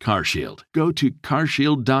mind with CarShield. Go to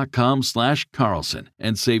carshield.com/Carlson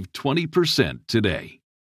and save 20% today.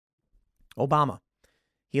 Obama.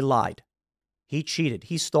 He lied. He cheated.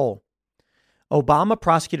 He stole. Obama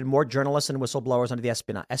prosecuted more journalists and whistleblowers under the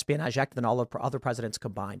Espionage Act than all of other presidents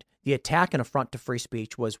combined. The attack and affront to free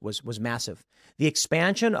speech was massive. The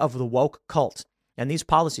expansion of the woke cult and these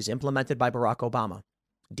policies implemented by Barack Obama,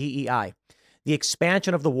 DEI, the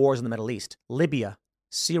expansion of the wars in the Middle East, Libya,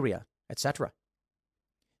 Syria, etc.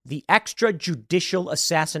 The extrajudicial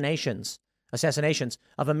assassinations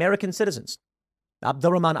of American citizens.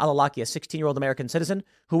 Abdulrahman al-Awlaki, a 16-year-old American citizen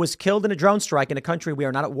who was killed in a drone strike in a country we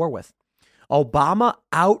are not at war with. Obama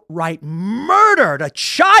outright murdered a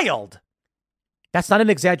child. That's not an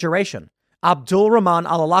exaggeration. Abdulrahman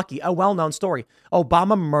al-Awlaki, a well-known story.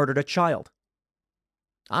 Obama murdered a child.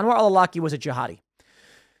 Anwar al-Awlaki was a jihadi.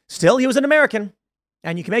 Still, he was an American.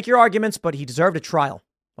 And you can make your arguments, but he deserved a trial.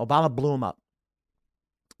 Obama blew him up.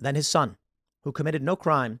 Then his son, who committed no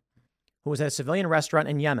crime, who was at a civilian restaurant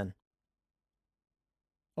in Yemen,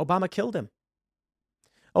 Obama killed him.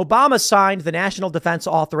 Obama signed the National Defense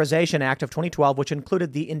Authorization Act of 2012, which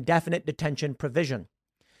included the indefinite detention provision,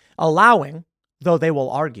 allowing, though they will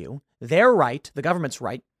argue, their right, the government's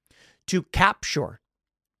right, to capture,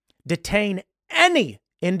 detain any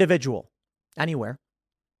individual anywhere,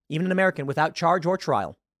 even an American, without charge or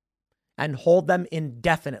trial, and hold them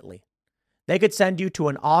indefinitely. They could send you to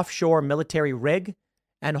an offshore military rig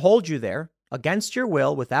and hold you there against your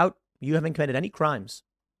will without you having committed any crimes.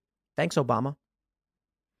 Thanks, Obama.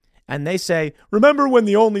 And they say, remember when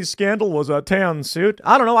the only scandal was a tan suit?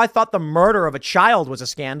 I don't know. I thought the murder of a child was a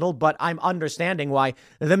scandal, but I'm understanding why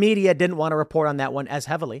the media didn't want to report on that one as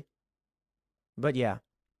heavily. But yeah.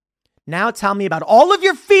 Now tell me about all of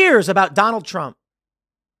your fears about Donald Trump.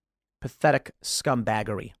 Pathetic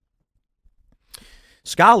scumbaggery.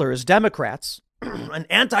 Scholars, Democrats, and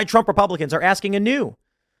anti-Trump Republicans are asking anew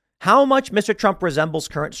how much Mr. Trump resembles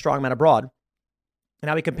current strongmen abroad and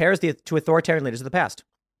how he compares to authoritarian leaders of the past.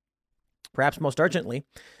 Perhaps most urgently,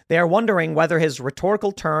 they are wondering whether his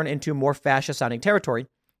rhetorical turn into more fascist-sounding territory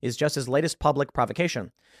is just his latest public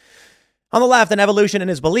provocation. On the left, an evolution in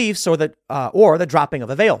his beliefs or the dropping of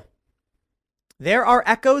the veil. There are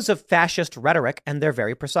echoes of fascist rhetoric, and they're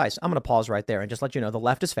very precise. I'm going to pause right there and just let you know the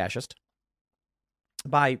left is fascist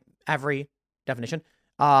by every definition.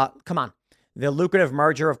 Come on. The lucrative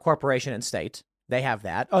merger of corporation and state. They have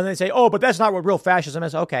that. Oh, and they say, oh, but that's not what real fascism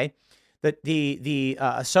is. Okay. The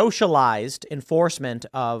socialized enforcement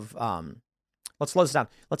of, let's slow this down.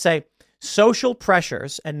 Let's say social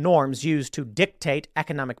pressures and norms used to dictate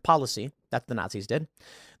economic policy. That's what the Nazis did.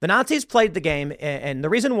 The Nazis played the game. And the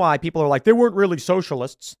reason why people are like, they weren't really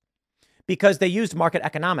socialists, because they used market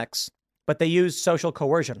economics, but they used social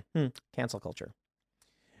coercion. Cancel culture.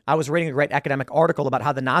 I was reading a great academic article about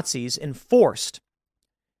how the Nazis enforced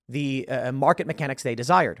the market mechanics they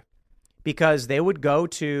desired, because they would go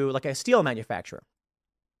to like a steel manufacturer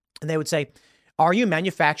and they would say, are you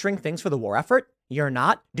manufacturing things for the war effort? You're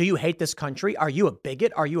not. Do you hate this country? Are you a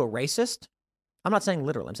bigot? Are you a racist? I'm not saying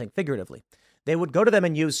literally. I'm saying figuratively. They would go to them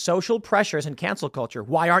and use social pressures and cancel culture.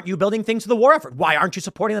 Why aren't you building things for the war effort? Why aren't you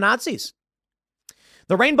supporting the Nazis?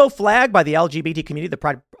 The rainbow flag by the LGBT community,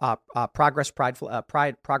 the Progress Pride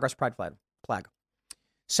flag.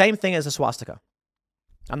 Same thing as the swastika.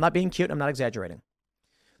 I'm not being cute. I'm not exaggerating.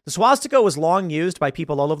 The swastika was long used by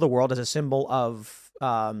people all over the world as a symbol of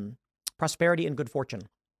prosperity and good fortune.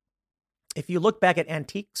 If you look back at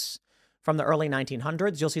antiques from the early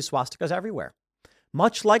 1900s, you'll see swastikas everywhere.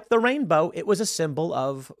 Much like the rainbow, it was a symbol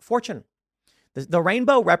of fortune. The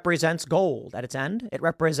rainbow represents gold at its end. It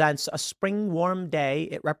represents a spring warm day.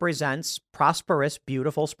 It represents prosperous,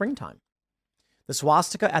 beautiful springtime. The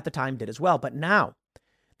swastika at the time did as well. But now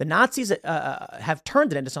the Nazis have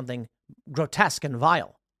turned it into something grotesque and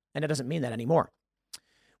vile. And it doesn't mean that anymore.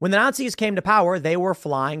 When the Nazis came to power, they were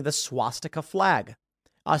flying the swastika flag,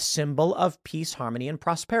 a symbol of peace, harmony, and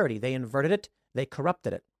prosperity. They inverted it. They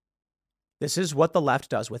corrupted it. This is what the left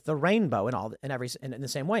does with the rainbow in the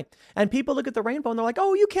same way. And people look at the rainbow and they're like,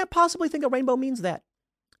 oh, you can't possibly think a rainbow means that.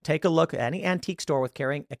 Take a look at any antique store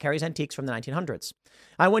carries antiques from the 1900s.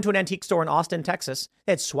 I went to an antique store in Austin, Texas.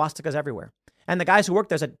 They had swastikas everywhere. And the guys who worked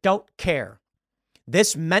there said, don't care.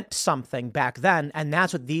 This meant something back then. And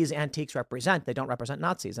that's what these antiques represent. They don't represent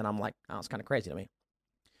Nazis. And I'm like, oh, it's kind of crazy to me.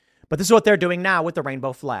 But this is what they're doing now with the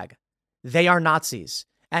rainbow flag. They are Nazis.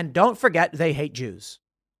 And don't forget, they hate Jews.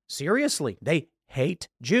 Seriously, they hate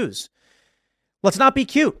Jews. Let's not be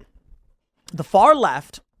cute. The far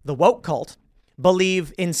left, the woke cult,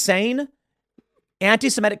 believe insane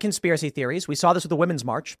anti-Semitic conspiracy theories. We saw this with the Women's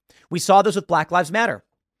March. We saw this with Black Lives Matter.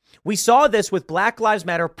 We saw this with Black Lives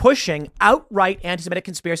Matter pushing outright anti-Semitic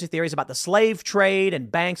conspiracy theories about the slave trade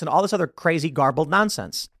and banks and all this other crazy garbled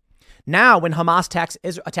nonsense. Now, when Hamas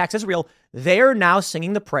attacks Israel, they're now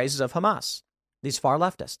singing the praises of Hamas. These far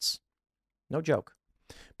leftists. No joke.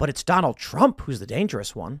 But it's Donald Trump who's the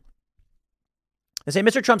dangerous one. They say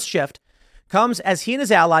Mr. Trump's shift comes as he and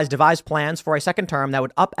his allies devise plans for a second term that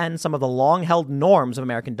would upend some of the long-held norms of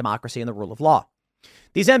American democracy and the rule of law.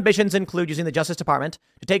 These ambitions include using the Justice Department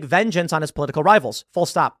to take vengeance on his political rivals. Full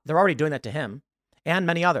stop. They're already doing that to him and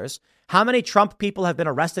many others. How many Trump people have been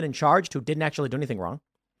arrested and charged who didn't actually do anything wrong?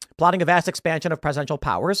 Plotting a vast expansion of presidential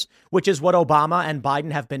powers, which is what Obama and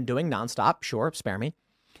Biden have been doing nonstop. Sure, spare me.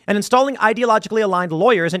 And installing ideologically aligned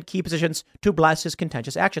lawyers in key positions to bless his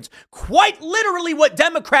contentious actions. Quite literally what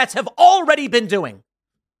Democrats have already been doing.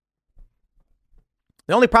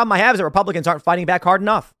 The only problem I have is that Republicans aren't fighting back hard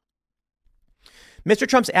enough. Mr.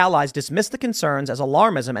 Trump's allies dismissed the concerns as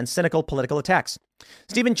alarmism and cynical political attacks.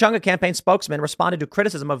 Stephen Chung, a campaign spokesman, responded to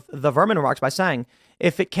criticism of the vermin remarks by saying,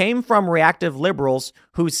 if it came from reactive liberals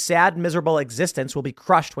whose sad, miserable existence will be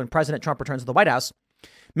crushed when President Trump returns to the White House,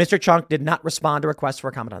 Mr. Chung did not respond to requests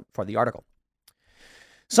for comment for the article.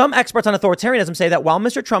 Some experts on authoritarianism say that while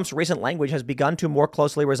Mr. Trump's recent language has begun to more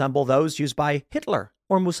closely resemble those used by Hitler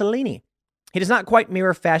or Mussolini, he does not quite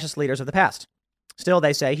mirror fascist leaders of the past. Still,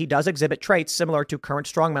 they say he does exhibit traits similar to current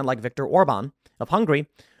strongmen like Viktor Orban of Hungary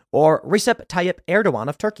or Recep Tayyip Erdogan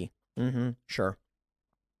of Turkey. Sure.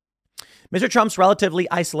 Mr. Trump's relatively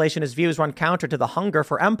isolationist views run counter to the hunger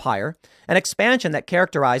for empire and expansion that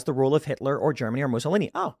characterized the rule of Hitler or Germany or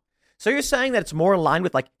Mussolini. Oh, so you're saying that it's more aligned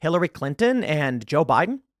with like Hillary Clinton and Joe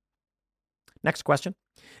Biden? Next question.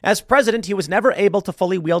 As president, he was never able to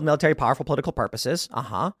fully wield military power for political purposes.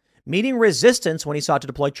 Meeting resistance when he sought to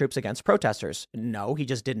deploy troops against protesters. No, he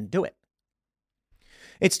just didn't do it.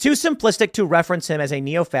 It's too simplistic to reference him as a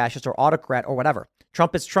neo-fascist or autocrat or whatever.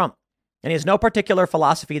 Trump is Trump, and he has no particular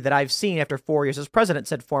philosophy that I've seen after 4 years as president,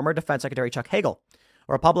 said former Defense Secretary Chuck Hagel,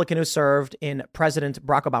 a Republican who served in President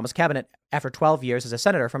Barack Obama's cabinet after 12 years as a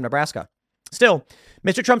senator from Nebraska. Still,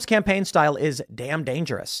 Mr. Trump's campaign style is damn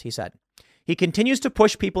dangerous, he said. He continues to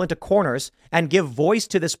push people into corners and give voice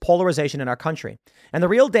to this polarization in our country. And the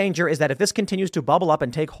real danger is that if this continues to bubble up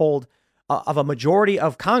and take hold of a majority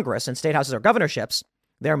of Congress and state houses or governorships,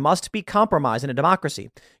 there must be compromise in a democracy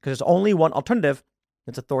because there's only one alternative.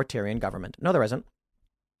 It's authoritarian government. No, there isn't.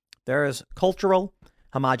 There is cultural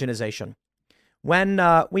homogenization. When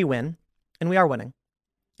we win, and we are winning,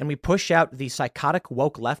 and we push out the psychotic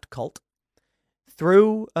woke left cult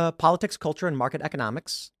through politics, culture, and market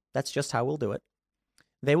economics, that's just how we'll do it.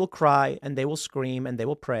 They will cry and they will scream and they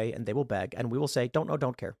will pray and they will beg. And we will say, don't know,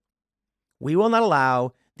 don't care. We will not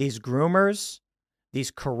allow these groomers,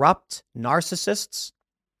 these corrupt narcissists,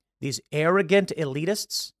 these arrogant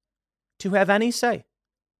elitists to have any say.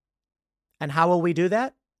 And how will we do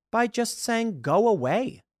that? By just saying, go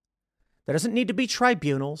away. There doesn't need to be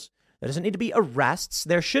tribunals. There doesn't need to be arrests.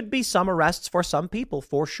 There should be some arrests for some people,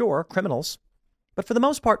 for sure, criminals. But for the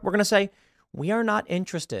most part, we're going to say, we are not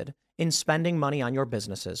interested in spending money on your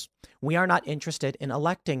businesses. We are not interested in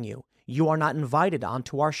electing you. You are not invited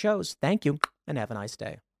onto our shows. Thank you, and have a nice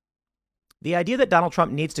day. The idea that Donald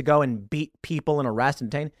Trump needs to go and beat people and arrest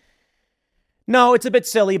and detain, no, it's a bit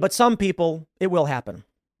silly, but some people, it will happen.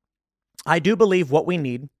 I do believe what we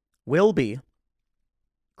need will be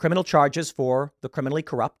criminal charges for the criminally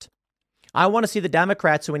corrupt. I want to see the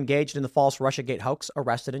Democrats who engaged in the false Russiagate hoax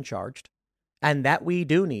arrested and charged. And that we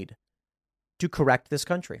do need to correct this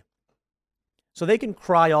country. So they can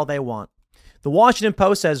cry all they want. The Washington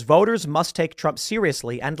Post says voters must take Trump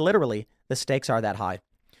seriously, and literally, the stakes are that high.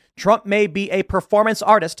 Trump may be a performance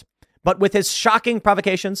artist, but with his shocking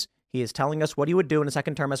provocations, he is telling us what he would do in a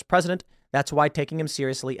second term as president. That's why taking him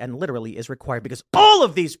seriously and literally is required, because all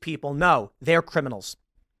of these people know they're criminals.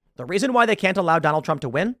 The reason why they can't allow Donald Trump to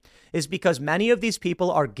win is because many of these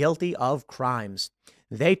people are guilty of crimes.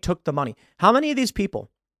 They took the money. How many of these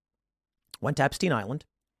people went to Epstein Island?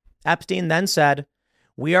 Epstein then said,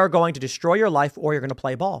 we are going to destroy your life or you're going to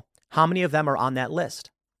play ball. How many of them are on that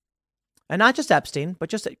list? And not just Epstein, but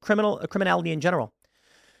just criminality in general.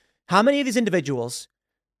 How many of these individuals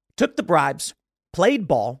took the bribes, played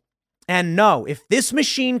ball, and know if this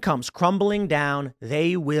machine comes crumbling down,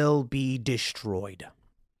 they will be destroyed?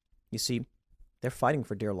 You see, they're fighting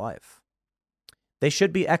for dear life. They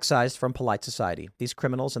should be excised from polite society, these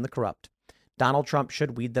criminals and the corrupt. Donald Trump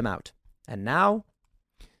should weed them out. And now,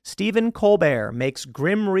 Stephen Colbert makes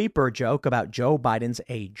Grim Reaper joke about Joe Biden's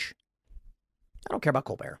age. I don't care about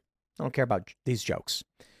Colbert. I don't care about these jokes.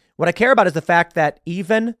 What I care about is the fact that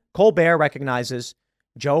even Colbert recognizes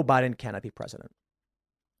Joe Biden cannot be president.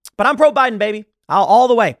 But I'm pro-Biden, baby. All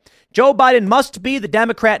the way. Joe Biden must be the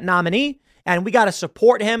Democrat nominee, and we got to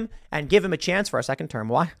support him and give him a chance for a second term.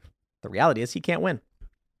 Why? The reality is he can't win.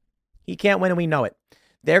 He can't win, and we know it.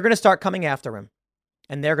 They're going to start coming after him,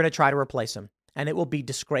 and they're going to try to replace him, and it will be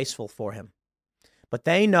disgraceful for him. But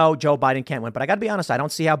they know Joe Biden can't win. But I got to be honest, I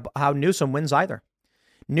don't see how Newsom wins either.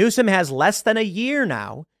 Newsom has less than a year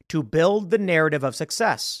now to build the narrative of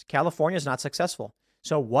success. California is not successful.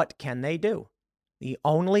 So what can they do? The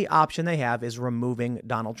only option they have is removing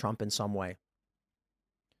Donald Trump in some way.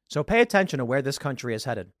 So pay attention to where this country is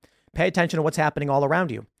headed. Pay attention to what's happening all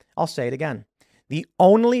around you. I'll say it again. The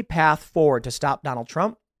only path forward to stop Donald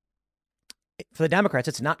Trump, for the Democrats,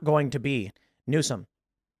 it's not going to be Newsom.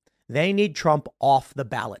 They need Trump off the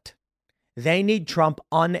ballot. They need Trump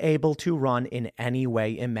unable to run in any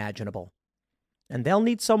way imaginable. And they'll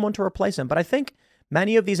need someone to replace him. But I think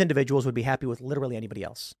Many of these individuals would be happy with literally anybody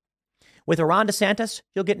else. With Ron DeSantis,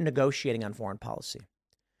 you'll get negotiating on foreign policy.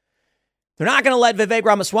 They're not going to let Vivek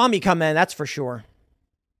Ramaswamy come in, that's for sure.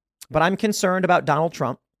 But I'm concerned about Donald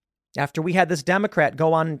Trump. After we had this Democrat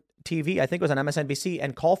go on TV, I think it was on MSNBC,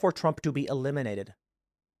 and call for Trump to be eliminated.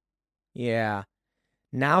 Yeah,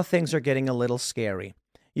 now things are getting a little scary.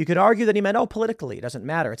 You could argue that he meant, politically, it doesn't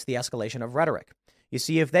matter. It's the escalation of rhetoric. You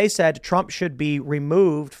see, if they said Trump should be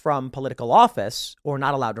removed from political office or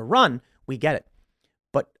not allowed to run, we get it.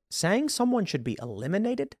 But saying someone should be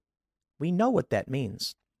eliminated, we know what that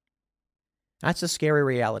means. That's a scary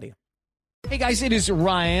reality. Hey guys, it is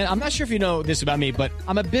Ryan. I'm not sure if you know this about me, but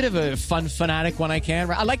I'm a bit of a fun fanatic when I can.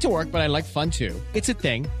 I like to work, but I like fun too. It's a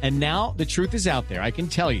thing. And now the truth is out there. I can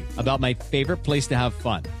tell you about my favorite place to have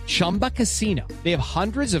fun. Chumba Casino. They have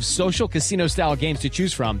hundreds of social casino style games to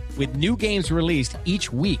choose from with new games released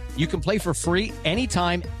each week. You can play for free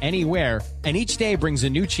anytime, anywhere. And each day brings a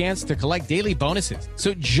new chance to collect daily bonuses.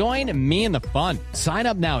 So join me in the fun. Sign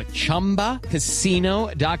up now at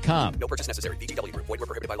ChumbaCasino.com. No purchase necessary. VGW Group. Void where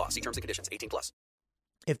prohibited by law. See terms and conditions. 18+.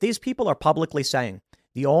 If these people are publicly saying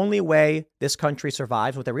the only way this country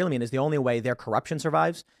survives, what they really mean is the only way their corruption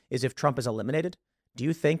survives is if Trump is eliminated, do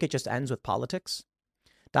you think it just ends with politics?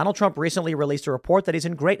 Donald Trump recently released a report that he's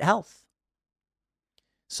in great health.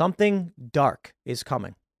 Something dark is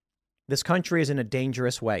coming. This country is in a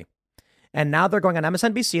dangerous way. And now they're going on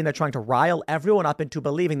MSNBC and they're trying to rile everyone up into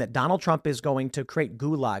believing that Donald Trump is going to create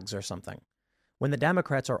gulags or something, when the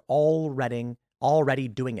Democrats are already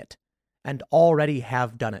doing it and already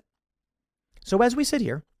have done it. So as we sit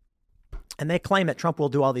here and they claim that Trump will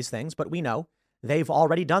do all these things, but we know they've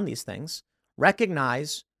already done these things,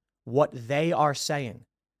 recognize what they are saying,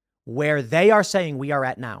 where they are saying we are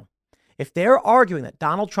at now. If they're arguing that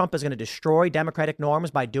Donald Trump is going to destroy democratic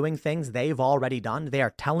norms by doing things they've already done, they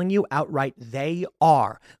are telling you outright they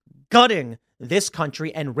are gutting this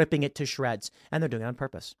country and ripping it to shreds. And they're doing it on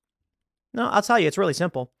purpose. No, I'll tell you, it's really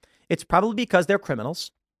simple. It's probably because they're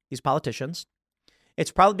criminals, these politicians.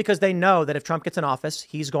 It's probably because they know that if Trump gets in office,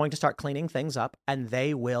 he's going to start cleaning things up and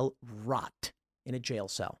they will rot in a jail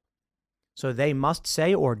cell. So they must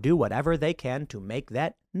say or do whatever they can to make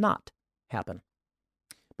that not happen.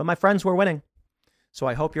 But my friends, we're winning. So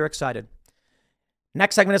I hope you're excited.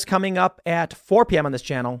 Next segment is coming up at 4 p.m. on this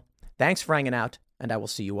channel. Thanks for hanging out, and I will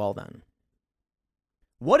see you all then.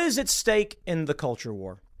 What is at stake in the culture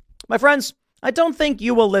war? My friends, I don't think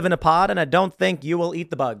you will live in a pod, and I don't think you will eat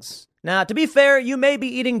the bugs. Now, to be fair, you may be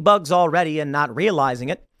eating bugs already and not realizing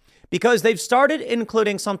it, because they've started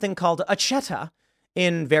including something called acheta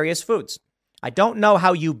in various foods. I don't know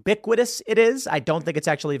how ubiquitous it is. I don't think it's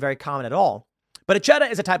actually very common at all. But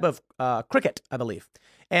acheta is a type of cricket, I believe.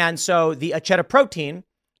 And so the acheta protein,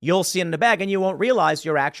 you'll see it in the bag and you won't realize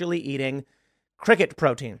you're actually eating cricket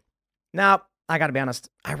protein. Now, I got to be honest,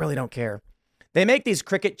 I really don't care. They make these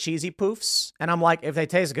cricket cheesy poofs. And I'm like, if they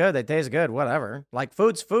taste good, they taste good, whatever. Like,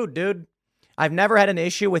 food's food, dude. I've never had an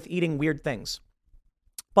issue with eating weird things.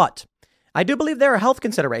 But I do believe there are health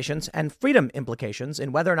considerations and freedom implications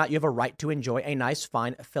in whether or not you have a right to enjoy a nice,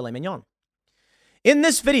 fine filet mignon. In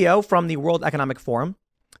this video from the World Economic Forum,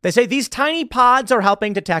 they say these tiny pods are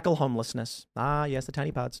helping to tackle homelessness. Ah, yes, the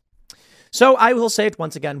tiny pods. So I will say it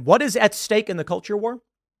once again. What is at stake in the culture war?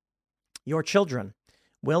 Your children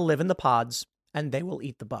will live in the pods and they will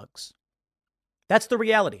eat the bugs. That's the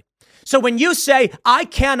reality. So when you say, I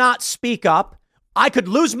cannot speak up, I could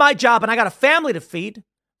lose my job and I got a family to feed,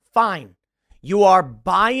 fine. You are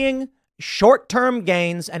buying short-term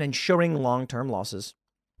gains and ensuring long-term losses.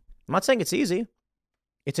 I'm not saying it's easy.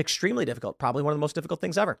 It's extremely difficult, probably one of the most difficult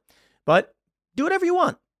things ever. But do whatever you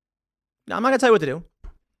want. Now, I'm not going to tell you what to do.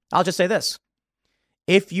 I'll just say this.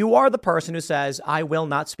 If you are the person who says, I will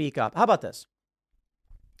not speak up, how about this?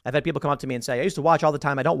 I've had people come up to me and say, I used to watch all the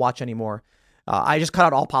time. I don't watch anymore. I just cut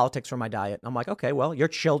out all politics from my diet. I'm like, okay, well, your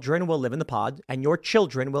children will live in the pod and your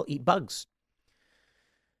children will eat bugs.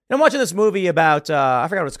 And I'm watching this movie about, I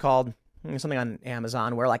forgot what it's called, something on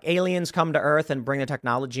Amazon, where like aliens come to Earth and bring the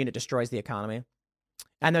technology and it destroys the economy.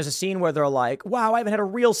 And there's a scene where they're like, wow, I haven't had a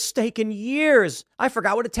real steak in years. I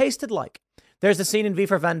forgot what it tasted like. There's a scene in V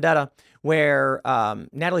for Vendetta where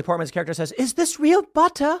Natalie Portman's character says, is this real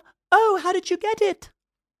butter? Oh, how did you get it?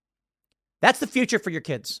 That's the future for your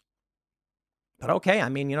kids. But okay, I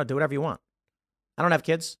mean, do whatever you want. I don't have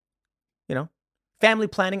kids, family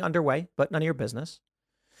planning underway, but none of your business.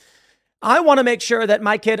 I want to make sure that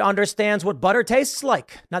my kid understands what butter tastes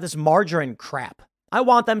like, not this margarine crap. I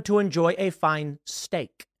want them to enjoy a fine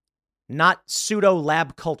steak, not pseudo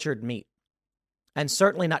lab cultured meat, and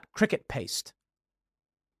certainly not cricket paste.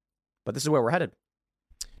 But this is where we're headed.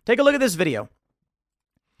 Take a look at this video.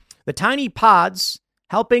 The tiny pods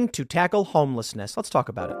helping to tackle homelessness. Let's talk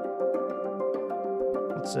about it.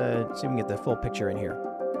 Let's see if we can get the full picture in here.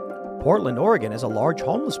 Portland, Oregon has a large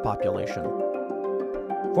homeless population.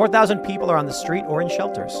 4,000 people are on the street or in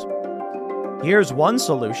shelters. Here's one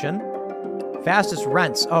solution. Fastest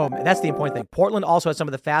rents. Oh, that's the important thing. Portland also has some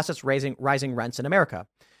of the fastest rising rents in America.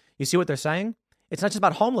 You see what they're saying? It's not just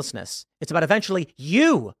about homelessness. It's about eventually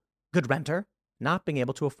you, good renter, not being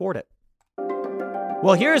able to afford it.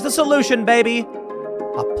 Well, here's the solution, baby.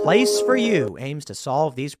 A Place for You aims to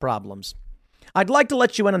solve these problems. I'd like to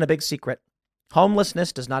let you in on a big secret.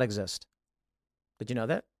 Homelessness does not exist. Did you know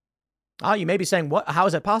that? Oh, you may be saying, "What? How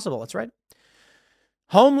is that possible?" That's right.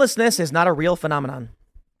 Homelessness is not a real phenomenon.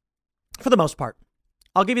 For the most part.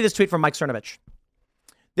 I'll give you this tweet from Mike Cernovich.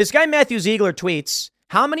 This guy, Matthew Ziegler, tweets,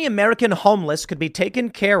 how many American homeless could be taken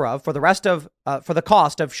care of for the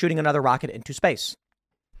cost of shooting another rocket into space?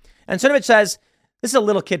 And Cernovich says, this is a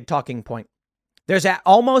little kid talking point. There's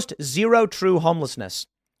almost zero true homelessness,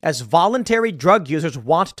 as voluntary drug users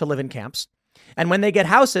want to live in camps. And when they get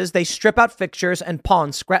houses, they strip out fixtures and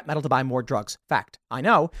pawn scrap metal to buy more drugs. Fact, I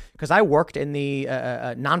know, because I worked in the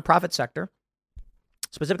nonprofit sector,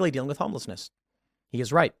 specifically dealing with homelessness. He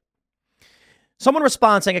is right. Someone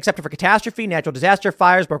responds saying, except for catastrophe, natural disaster,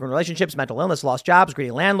 fires, broken relationships, mental illness, lost jobs,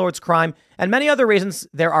 greedy landlords, crime, and many other reasons,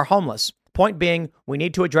 there are homeless. Point being, we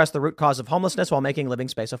need to address the root cause of homelessness while making living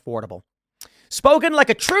space affordable. Spoken like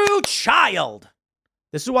a true child.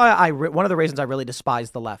 This is why one of the reasons I really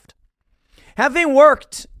despise the left. Having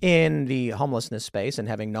worked in the homelessness space and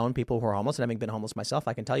having known people who are homeless and having been homeless myself,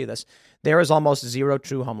 I can tell you this. There is almost zero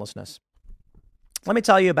true homelessness. Let me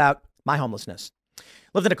tell you about my homelessness.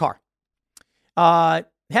 Lived in a car. Had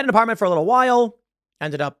an apartment for a little while.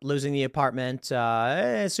 Ended up losing the apartment.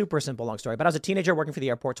 Super simple, long story. But I was a teenager working for the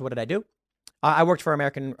airport. So what did I do? I worked for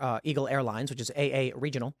American Eagle Airlines, which is AA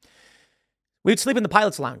Regional. We'd sleep in the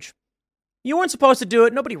pilot's lounge. You weren't supposed to do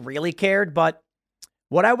it. Nobody really cared. But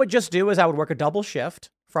what I would just do is I would work a double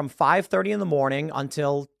shift from 5:30 in the morning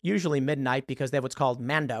until usually midnight because they have what's called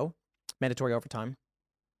mandatory overtime.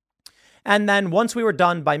 And then once we were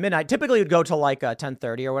done by midnight, typically it would go to like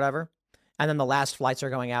 10:30 or whatever. And then the last flights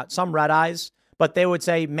are going out. Some red eyes, but they would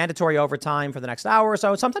say mandatory overtime for the next hour or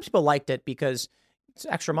so. Sometimes people liked it because it's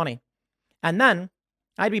extra money. And then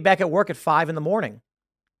I'd be back at work at 5 in the morning.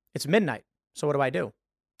 It's midnight. So what do?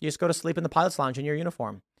 You just go to sleep in the pilot's lounge in your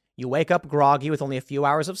uniform. You wake up groggy with only a few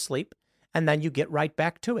hours of sleep, and then you get right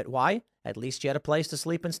back to it. Why? At least you had a place to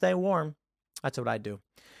sleep and stay warm. That's what I'd do.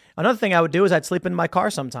 Another thing I would do is I'd sleep in my car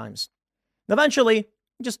sometimes. Eventually,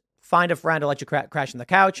 just find a friend to let you crash on the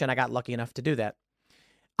couch, and I got lucky enough to do that.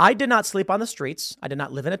 I did not sleep on the streets. I did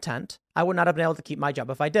not live in a tent. I would not have been able to keep my job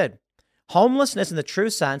if I did. Homelessness in the true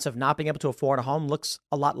sense of not being able to afford a home looks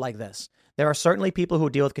a lot like this. There are certainly people who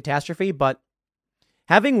deal with catastrophe, but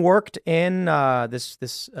having worked in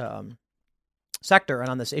this sector and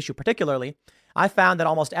on this issue particularly, I found that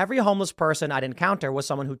almost every homeless person I'd encounter was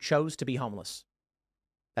someone who chose to be homeless.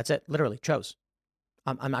 That's it. Literally chose.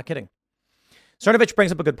 I'm not kidding. Cernovich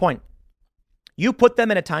brings up a good point. You put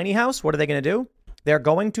them in a tiny house. What are they going to do? They're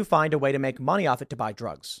going to find a way to make money off it to buy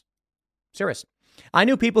drugs. Serious. I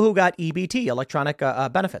knew people who got EBT, electronic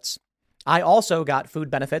benefits. I also got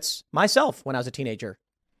food benefits myself when I was a teenager.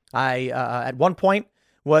 I, at one point,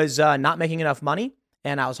 was not making enough money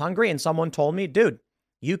and I was hungry. And someone told me, dude,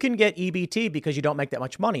 you can get EBT because you don't make that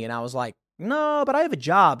much money. And I was like, no, but I have a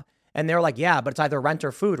job. And they're like, yeah, but it's either rent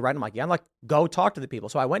or food, right? I'm like, yeah. I'm like, go talk to the people.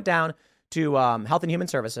 So I went down to Health and Human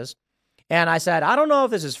Services. And I said, I don't know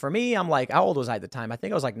if this is for me. I'm like, how old was I at the time? I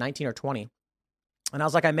think I was like 19 or 20. And I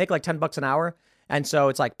was like, I make like $10 an hour. And so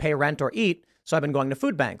it's like pay rent or eat. So I've been going to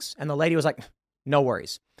food banks. And the lady was like, no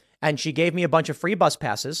worries. And she gave me a bunch of free bus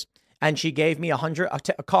passes. And she gave me a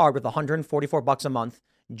card with $144 a month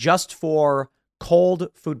just for cold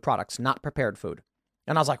food products, not prepared food.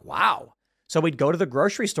 And I was like, wow. So we'd go to the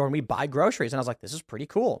grocery store and we'd buy groceries. And I was like, this is pretty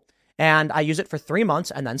cool. And I used it for 3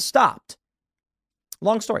 months and then stopped.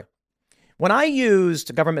 Long story. When I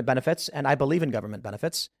used government benefits, and I believe in government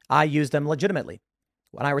benefits, I used them legitimately.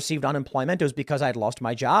 When I received unemployment, it was because I had lost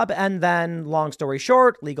my job. And then, long story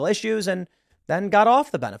short, legal issues, and then got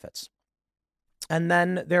off the benefits. And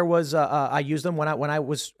then there was, I used them when I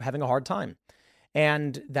was having a hard time.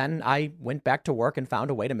 And then I went back to work and found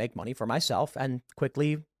a way to make money for myself and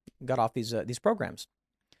quickly got off these programs.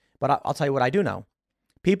 But I'll tell you what I do know.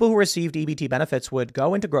 People who received EBT benefits would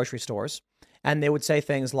go into grocery stores and they would say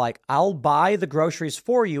things like, I'll buy the groceries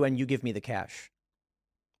for you and you give me the cash.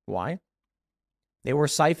 Why? They were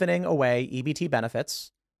siphoning away EBT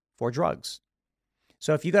benefits for drugs.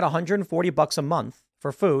 So if you got $140 a month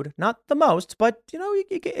for food. Not the most, but,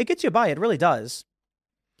 it gets you by. It really does.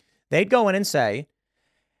 They'd go in and say,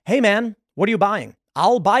 hey, man, what are you buying?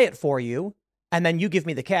 I'll buy it for you. And then you give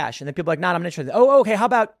me the cash. And then people are like, nah, I'm not interested. Oh, okay. How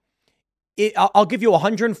about I'll give you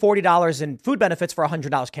 $140 in food benefits for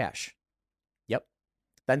 $100 cash. Yep.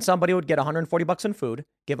 Then somebody would get $140 in food,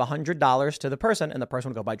 give $100 to the person, and the person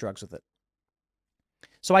would go buy drugs with it.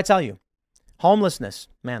 So I tell you, homelessness,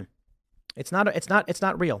 man, it's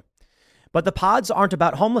not real. But the pods aren't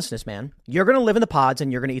about homelessness, man. You're going to live in the pods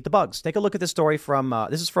and you're going to eat the bugs. Take a look at this story from,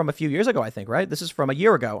 this is from a few years ago, I think, right? This is from a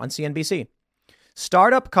year ago on CNBC.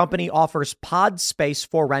 Startup company offers pod space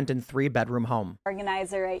for rent in 3-bedroom home.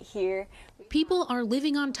 Organizer right here. People are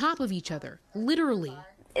living on top of each other, literally.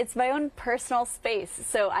 It's my own personal space,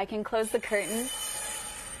 so I can close the curtain.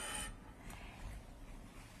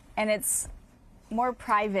 And it's more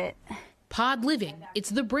private. Pod living. It's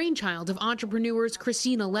the brainchild of entrepreneurs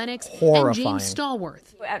Christina Lennox Horrifying. and James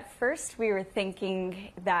Stallworth. At first, we were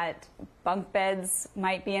thinking that bunk beds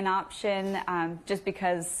might be an option just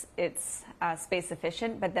because it's space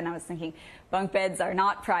efficient. But then I was thinking bunk beds are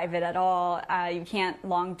not private at all. You can't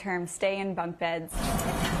long-term stay in bunk beds.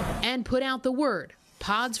 And put out the word,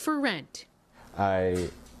 pods for rent. I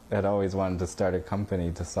had always wanted to start a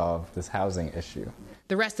company to solve this housing issue.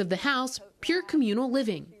 The rest of the house, pure communal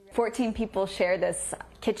living. 14 people share this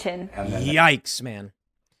kitchen. Yikes, man.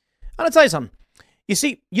 I'm going to tell you something. You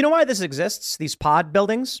see, you know why this exists, these pod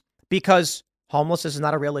buildings? Because homelessness is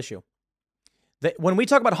not a real issue. When we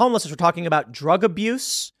talk about homelessness, we're talking about drug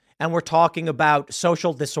abuse and we're talking about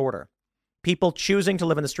social disorder. People choosing to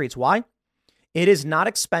live in the streets. Why? It is not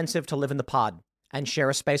expensive to live in the pod and share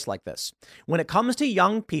a space like this. When it comes to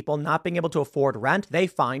young people not being able to afford rent, they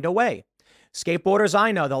find a way. Skateboarders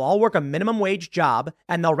I know, they'll all work a minimum wage job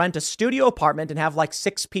and they'll rent a studio apartment and have like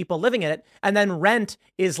 6 people living in it. And then rent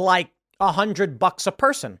is like $100 a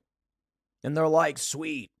person. And they're like,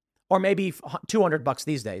 sweet. Or maybe $200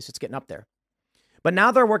 these days. It's getting up there. But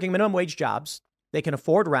now they're working minimum wage jobs. They can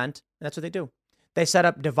afford rent. And that's what they do. They set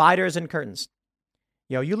up dividers and curtains.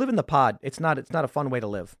 You live in the pod. It's not a fun way to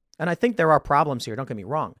live. And I think there are problems here. Don't get me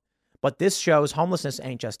wrong. But this shows homelessness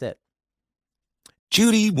ain't just it.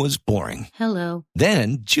 Judy was boring. Hello.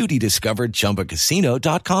 Then Judy discovered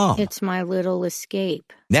ChumbaCasino.com. It's my little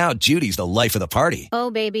escape. Now Judy's the life of the party. Oh,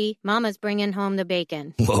 baby, mama's bringing home the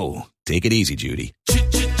bacon. Whoa, take it easy, Judy.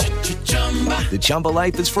 The Chumba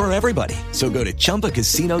life is for everybody. So go to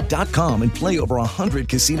ChumbaCasino.com and play over 100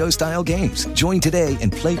 casino-style games. Join today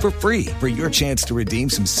and play for free for your chance to redeem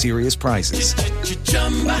some serious prizes.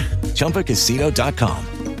 ChumbaCasino.com.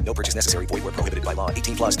 No purchase necessary. Void where prohibited by law.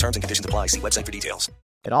 18 plus terms and conditions apply. See website for details.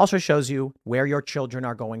 It also shows you where your children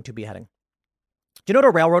are going to be heading. Do you know what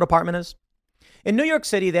a railroad apartment is? In New York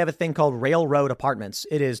City, they have a thing called railroad apartments.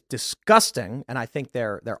 It is disgusting, and I think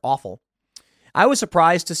they're awful. I was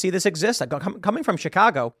surprised to see this exist. Coming from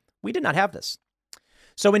Chicago, we did not have this.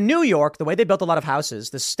 So in New York, the way they built a lot of houses,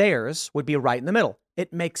 the stairs would be right in the middle.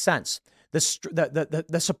 It makes sense.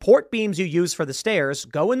 The support beams you use for the stairs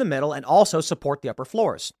go in the middle and also support the upper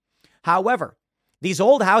floors. However, these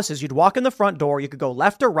old houses, you'd walk in the front door, you could go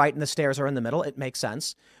left or right, and the stairs are in the middle. It makes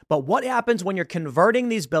sense. But what happens when you're converting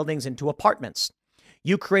these buildings into apartments?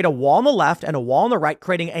 You create a wall on the left and a wall on the right,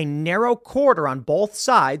 creating a narrow corridor on both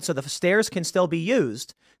sides so the stairs can still be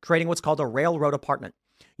used, creating what's called a railroad apartment.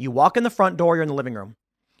 You walk in the front door, you're in the living room.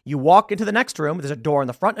 You walk into the next room, there's a door in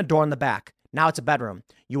the front and a door in the back. Now it's a bedroom.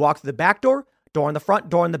 You walk through the back door in the front,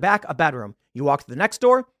 door in the back, a bedroom. You walk to the next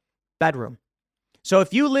door, bedroom. So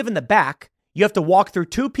if you live in the back, you have to walk through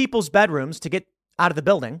 2 people's bedrooms to get out of the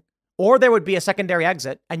building, or there would be a secondary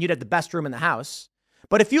exit and you'd have the best room in the house.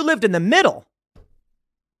 But if you lived in the middle,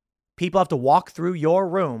 people have to walk through your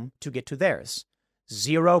room to get to theirs.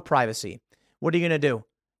 Zero privacy. What are you going to do?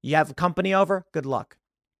 You have company over? Good luck.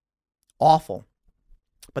 Awful.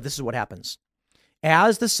 But this is what happens.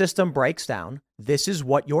 As the system breaks down, this is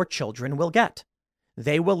what your children will get.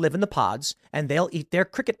 They will live in the pods and they'll eat their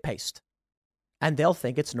cricket paste and they'll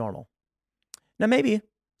think it's normal. Now, maybe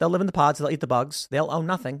they'll live in the pods, they'll eat the bugs, they'll own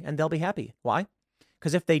nothing and they'll be happy. Why?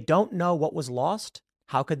 Because if they don't know what was lost,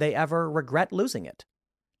 how could they ever regret losing it?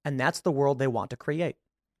 And that's the world they want to create.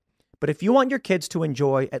 But if you want your kids to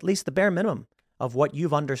enjoy at least the bare minimum of what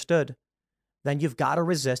you've understood, then you've got to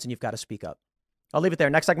resist and you've got to speak up. I'll leave it there.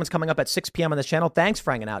 Next segment's coming up at 6 p.m. on this channel. Thanks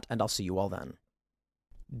for hanging out, and I'll see you all then.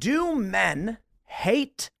 Do men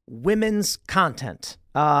hate women's content?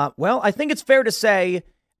 Well, I think it's fair to say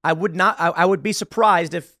I would be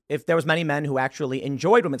surprised if there was many men who actually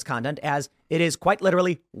enjoyed women's content, as it is quite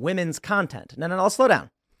literally women's content. No, I'll slow down.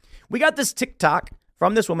 We got this TikTok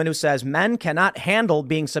from this woman who says men cannot handle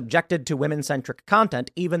being subjected to women-centric content,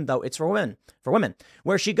 even though it's for women,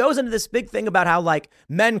 where she goes into this big thing about how like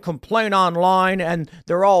men complain online and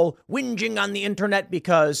they're all whinging on the internet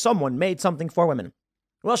because someone made something for women.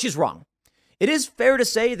 Well, she's wrong. It is fair to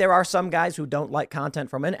say there are some guys who don't like content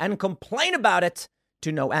from men and complain about it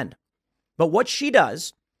to no end. But what she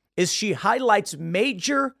does is she highlights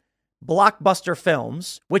major blockbuster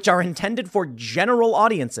films, which are intended for general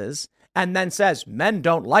audiences, and then says men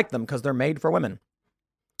don't like them because they're made for women.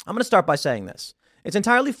 I'm going to start by saying this. It's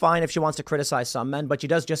entirely fine if she wants to criticize some men, but she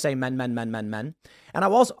does just say men. And I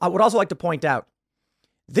would also like to point out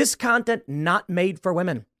this content not made for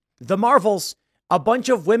women. The Marvels, a bunch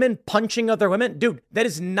of women punching other women. Dude, that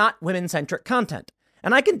is not women-centric content.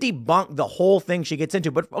 And I can debunk the whole thing she gets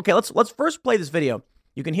into. But OK, let's first play this video.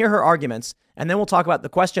 You can hear her arguments, and then we'll talk about the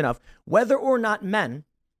question of whether or not men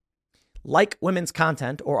like women's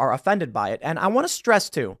content or are offended by it. And I want to stress,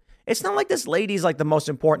 too, it's not like this lady's like the most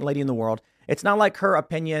important lady in the world. It's not like her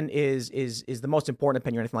opinion is the most important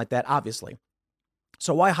opinion or anything like that, obviously.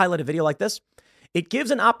 So why highlight a video like this? It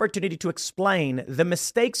gives an opportunity to explain the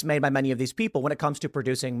mistakes made by many of these people when it comes to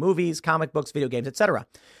producing movies, comic books, video games, etc.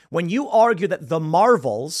 When you argue that The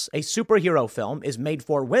Marvels, a superhero film, is made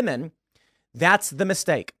for women, that's the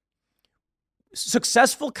mistake.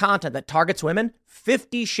 Successful content that targets women,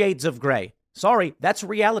 50 Shades of Grey. Sorry, that's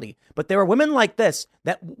reality. But there are women like this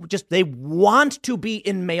that they want to be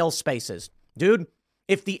in male spaces. Dude,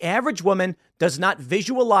 if the average woman does not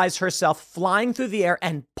visualize herself flying through the air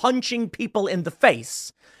and punching people in the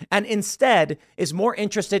face, and instead is more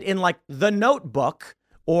interested in like The Notebook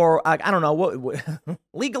or I don't know, what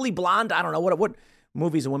Legally Blonde, I don't know what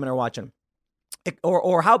movies women are watching.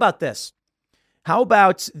 Or how about this? How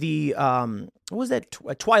about the, what was that?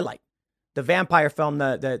 Twilight, the vampire film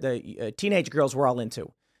the teenage girls were all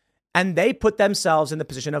into. And they put themselves in the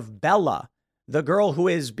position of Bella, the girl who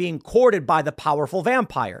is being courted by the powerful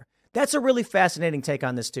vampire. That's a really fascinating take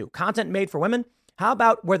on this, too. Content made for women. How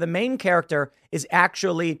about where the main character is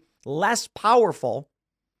actually less powerful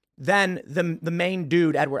than the main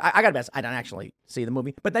dude, Edward? I gotta be honest, I don't actually see the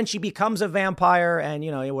movie, but then she becomes a vampire and,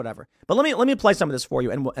 whatever. But let me play some of this for you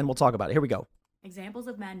and we'll talk about it. Here we go. Examples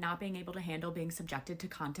of men not being able to handle being subjected to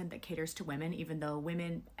content that caters to women, even though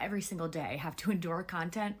women every single day have to endure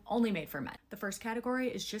content only made for men. The first category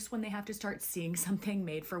is just when they have to start seeing something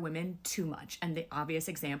made for women too much. And the obvious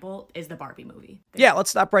example is the Barbie movie. Yeah, let's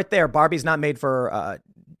stop right there. Barbie's not made for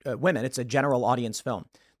women. It's a general audience film.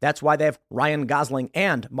 That's why they have Ryan Gosling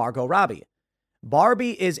and Margot Robbie.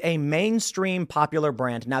 Barbie is a mainstream popular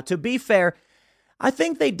brand. Now, to be fair, I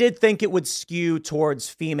think they did think it would skew towards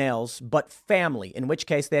females, but family, in which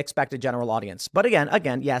case they expect a general audience. But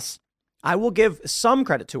again, yes, I will give some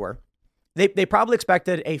credit to her. They probably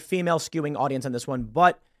expected a female skewing audience on this one,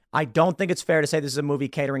 but I don't think it's fair to say this is a movie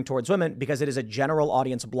catering towards women because it is a general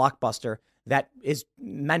audience blockbuster that is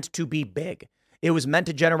meant to be big. It was meant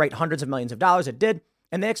to generate hundreds of millions of dollars. It did.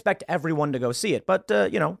 And they expect everyone to go see it. But,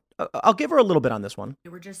 I'll give her a little bit on this one.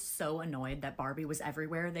 They were just so annoyed that Barbie was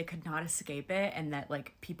everywhere. They could not escape it. And that,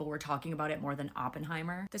 people were talking about it more than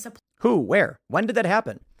Oppenheimer. Who? Where? When did that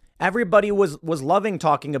happen? Everybody was loving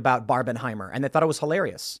talking about Barbenheimer. And they thought it was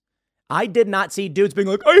hilarious. I did not see dudes being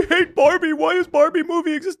like, I hate Barbie. Why does Barbie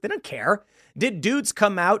movie exist? They don't care. Did dudes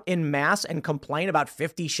come out in mass and complain about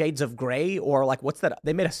 50 Shades of Grey? Or what's that?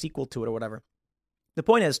 They made a sequel to it or whatever. The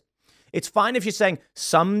point is, it's fine if you're saying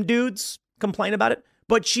some dudes complain about it,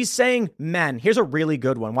 but she's saying men. Here's a really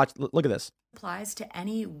good one. Look at this. Applies to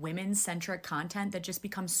any women-centric content that just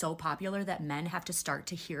becomes so popular that men have to start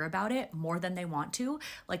to hear about it more than they want to.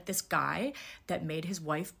 Like this guy that made his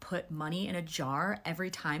wife put money in a jar every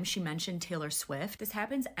time she mentioned Taylor Swift. This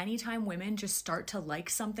happens anytime women just start to like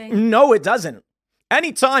something. No, it doesn't.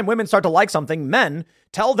 Anytime women start to like something, men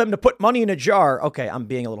tell them to put money in a jar. Okay, I'm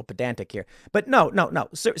being a little pedantic here. But no.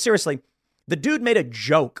 Seriously, the dude made a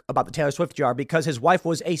joke about the Taylor Swift jar because his wife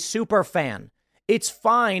was a super fan. It's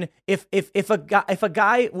fine if a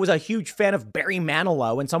guy was a huge fan of Barry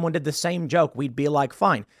Manilow and someone did the same joke, we'd be like,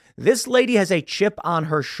 fine. This lady has a chip on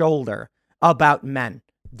her shoulder about men.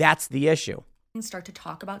 That's the issue. Start to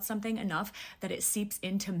talk about something enough that it seeps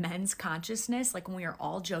into men's consciousness. Like when we were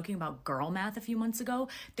all joking about girl math a few months ago,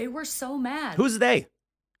 they were so mad. Who's they?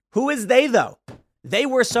 Who is they, though? They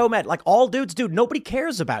were so mad. Like all dudes, dude, nobody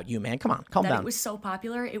cares about you, man. Come on, calm down. It was so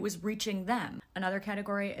popular, it was reaching them. Another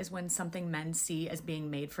category is when something men see as being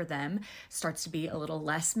made for them starts to be a little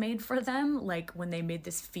less made for them. Like when they made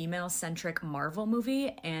this female-centric Marvel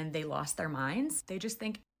movie and they lost their minds. They just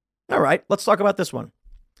think. All right, let's talk about this one.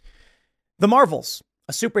 The Marvels,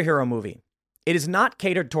 a superhero movie. It is not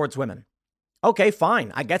catered towards women. Okay,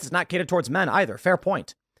 fine. I guess it's not catered towards men either. Fair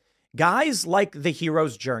point. Guys like the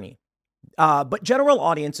hero's journey, but general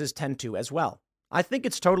audiences tend to as well. I think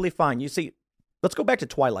it's totally fine. You see, let's go back to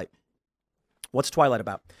Twilight. What's Twilight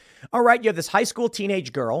about? All right, you have this high school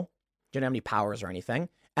teenage girl. She didn't have any powers or anything.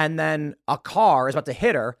 And then a car is about to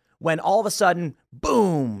hit her when all of a sudden,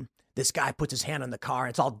 boom, this guy puts his hand on the car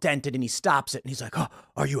and it's all dented and he stops it and he's like, oh,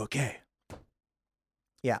 are you okay?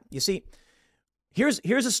 Yeah, you see, here's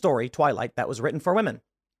a story, Twilight, that was written for women.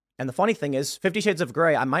 And the funny thing is, 50 Shades of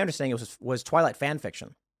Grey, my understanding was Twilight fan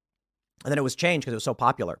fiction. And then it was changed because it was so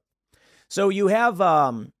popular. So you have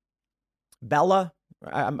Bella.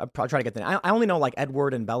 I'm probably trying to get the name. I only know like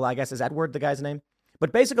Edward and Bella, I guess. Is Edward the guy's name?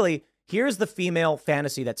 But basically, here's the female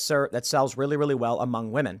fantasy that sells really, really well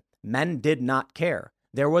among women. Men did not care.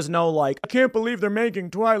 There was no like, I can't believe they're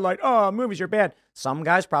making Twilight. Oh, movies are bad. Some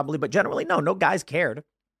guys probably, but generally, no guys cared.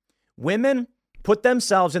 Women put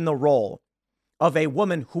themselves in the role of a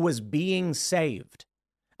woman who was being saved.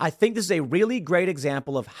 I think this is a really great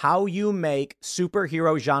example of how you make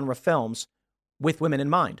superhero genre films with women in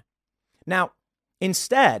mind. Now,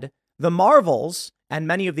 instead, the Marvels and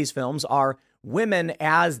many of these films are women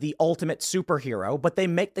as the ultimate superhero, but they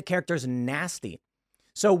make the characters nasty.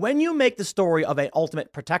 So when you make the story of an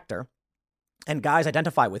ultimate protector and guys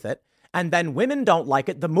identify with it, and then women don't like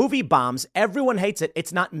it, the movie bombs, everyone hates it.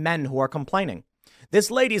 It's not men who are complaining.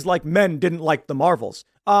 This lady's like, men didn't like the Marvels.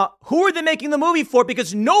 Who are they making the movie for?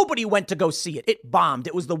 Because nobody went to go see it. It bombed.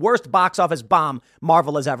 It was the worst box office bomb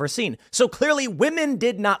Marvel has ever seen. So clearly women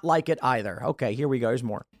did not like it either. Okay, here we go. There's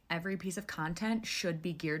more. Every piece of content should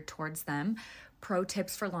be geared towards them. Pro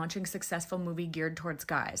tips for launching successful movie geared towards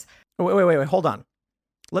guys. Wait. Hold on.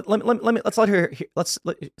 Let's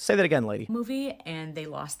say that again, lady. Movie and they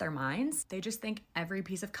lost their minds. They just think every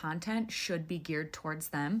piece of content should be geared towards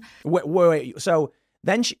them. Wait. So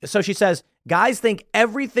she says guys think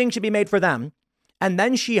everything should be made for them, and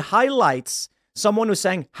then she highlights someone who's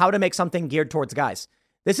saying how to make something geared towards guys.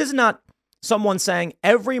 This is not someone saying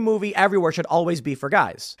every movie everywhere should always be for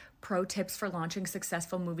guys. Pro tips for launching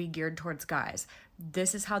successful movie geared towards guys.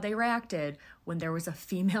 This is how they reacted when there was a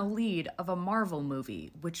female lead of a Marvel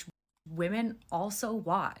movie, which women also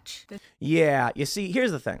watch. Yeah, you see,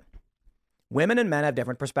 here's the thing. Women and men have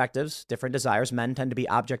different perspectives, different desires. Men tend to be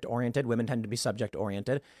object-oriented. Women tend to be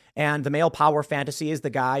subject-oriented. And the male power fantasy is the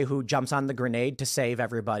guy who jumps on the grenade to save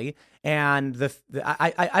everybody. And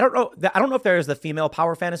I don't know if there is the female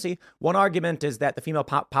power fantasy. One argument is that the female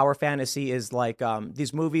power fantasy is like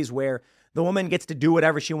these movies where the woman gets to do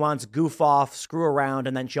whatever she wants, goof off, screw around,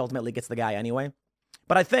 and then she ultimately gets the guy anyway.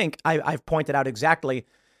 But I think I've pointed out exactly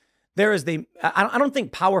there is I don't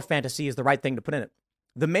think power fantasy is the right thing to put in it.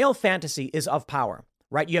 The male fantasy is of power,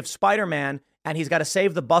 right? You have Spider-Man and he's got to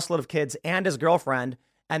save the busload of kids and his girlfriend.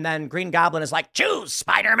 And then Green Goblin is like, choose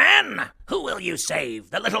Spider-Man. Who will you save?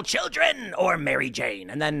 The little children or Mary Jane?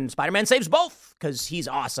 And then Spider-Man saves both because he's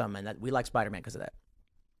awesome. And that we like Spider-Man because of that.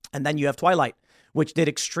 And then you have Twilight, which did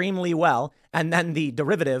extremely well. And then the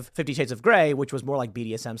derivative, 50 Shades of Grey, which was more like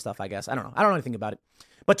BDSM stuff, I guess. I don't know anything about it.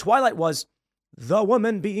 But Twilight was the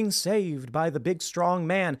woman being saved by the big, strong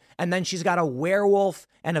man. And then she's got a werewolf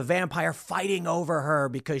and a vampire fighting over her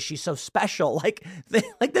because she's so special. Like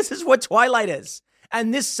this is what Twilight is.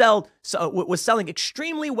 And this was selling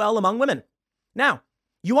extremely well among women. Now,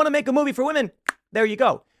 you want to make a movie for women? There you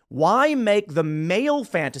go. Why make the male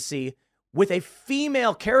fantasy with a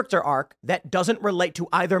female character arc that doesn't relate to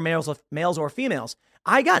either males or females?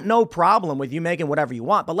 I got no problem with you making whatever you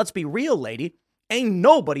want, but let's be real, lady. Ain't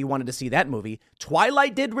nobody wanted to see that movie.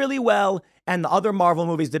 Twilight did really well, and the other Marvel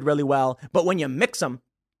movies did really well. But when you mix them,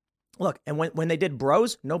 look, and when they did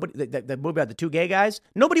Bros, nobody, the movie about the two gay guys,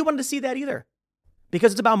 nobody wanted to see that either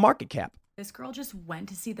because it's about market cap. This girl just went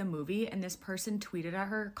to see the movie, and this person tweeted at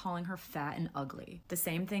her, calling her fat and ugly. The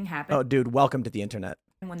same thing happened. Oh, dude, welcome to the internet.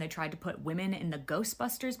 When they tried to put women in the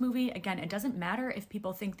Ghostbusters movie, again, it doesn't matter if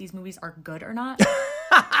people think these movies are good or not.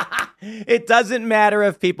 It doesn't matter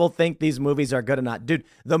if people think these movies are good or not. Dude,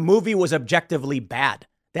 the movie was objectively bad.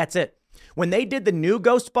 That's it. When they did the new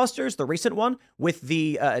Ghostbusters, the recent one, with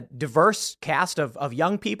the diverse cast of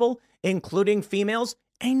young people, including females,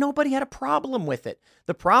 ain't nobody had a problem with it.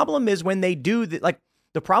 The problem is when they do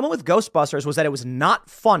the problem with Ghostbusters was that it was not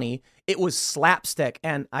funny. It was slapstick.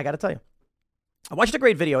 And I got to tell you, I watched a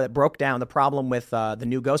great video that broke down the problem with the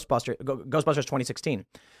new Ghostbusters 2016.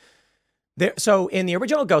 So in the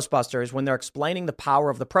original Ghostbusters, when they're explaining the power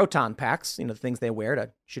of the proton packs, the things they wear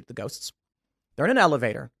to shoot the ghosts, they're in an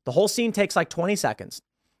elevator. The whole scene takes like 20 seconds.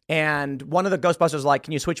 And one of the Ghostbusters is like,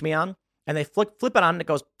 can you switch me on? And they flip it on and it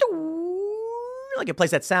goes, like it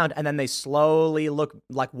plays that sound. And then they slowly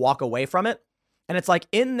walk away from it. And it's like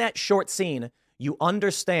in that short scene, you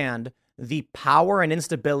understand the power and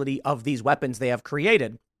instability of these weapons they have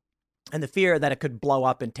created and the fear that it could blow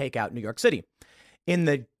up and take out New York City. In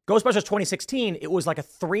the Ghostbusters 2016, it was like a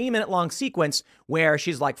 3-minute long sequence where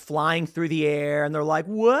she's like flying through the air and they're like,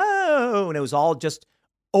 whoa. And it was all just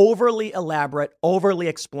overly elaborate, overly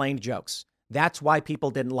explained jokes. That's why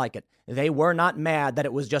people didn't like it. They were not mad that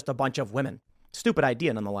it was just a bunch of women. Stupid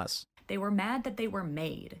idea, nonetheless. They were mad that they were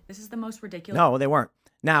made. This is the most ridiculous. No, they weren't.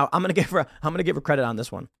 Now, I'm gonna give her credit on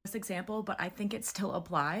this one. This example, but I think it still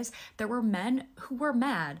applies. There were men who were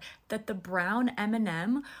mad that the brown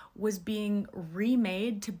M&M was being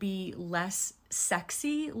remade to be less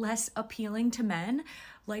sexy, less appealing to men.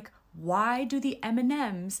 Like, why do the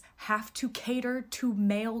M&Ms have to cater to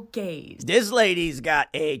male gaze? This lady's got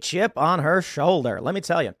a chip on her shoulder. Let me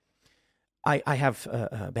tell you, I have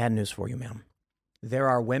bad news for you, ma'am. There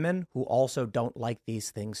are women who also don't like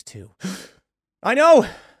these things too. I know.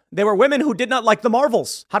 There were women who did not like the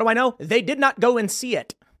Marvels. How do I know? They did not go and see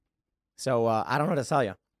it. So I don't know what to tell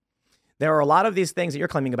you. There are a lot of these things that you're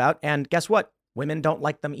claiming about, and guess what? Women don't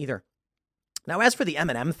like them either. Now, as for the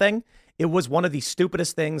M&M thing, it was one of the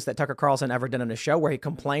stupidest things that Tucker Carlson ever did on his show, where he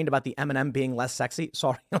complained about the M&M being less sexy.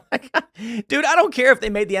 Sorry. Dude, I don't care if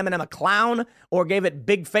they made the M&M a clown or gave it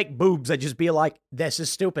big fake boobs. I'd just be like, this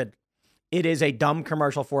is stupid. It is a dumb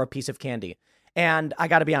commercial for a piece of candy. And I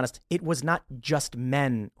got to be honest, it was not just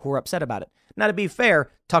men who were upset about it. Now, to be fair,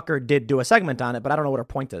 Tucker did do a segment on it, but I don't know what her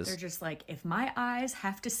point is. They're just like, if my eyes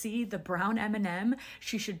have to see the brown M&M,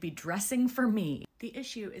 she should be dressing for me. The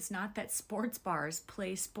issue is not that sports bars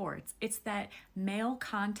play sports. It's that male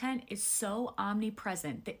content is so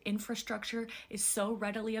omnipresent. The infrastructure is so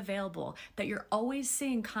readily available that you're always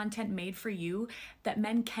seeing content made for you that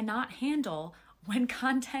men cannot handle when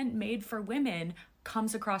content made for women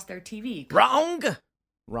comes across their TV.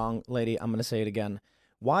 Wrong, lady. I'm going to say it again.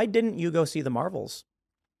 Why didn't you go see the Marvels?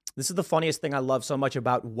 This is the funniest thing I love so much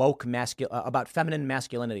about about feminine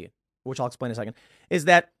masculinity, which I'll explain in a second, is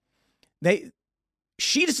that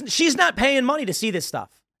she's not paying money to see this stuff.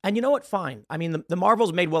 And you know what? Fine. I mean, the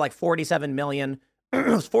Marvels made, like 47 million. It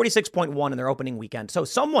was 46.1 in their opening weekend. So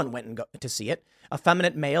someone went and go to see it.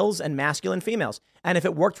 Effeminate males and masculine females. And if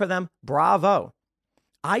it worked for them, bravo.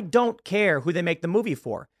 I don't care who they make the movie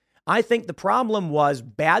for. I think the problem was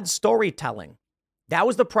bad storytelling. That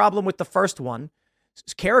was the problem with the first one.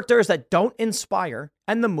 Characters that don't inspire,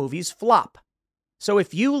 and the movies flop. So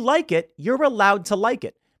if you like it, you're allowed to like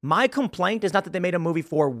it. My complaint is not that they made a movie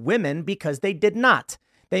for women, because they did not.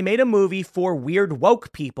 They made a movie for weird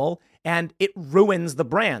woke people, and it ruins the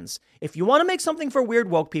brands. If you want to make something for weird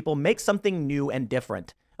woke people, make something new and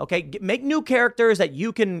different. Okay, make new characters that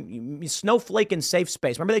you can snowflake in safe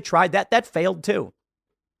space. Remember, they tried that? That failed too.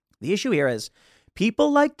 The issue here is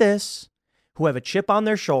people like this who have a chip on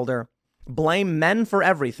their shoulder blame men for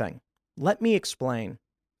everything. Let me explain.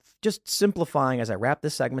 Just simplifying as I wrap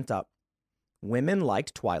this segment up. Women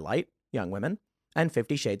liked Twilight, young women, and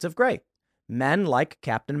 50 Shades of Grey. Men like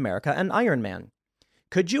Captain America and Iron Man.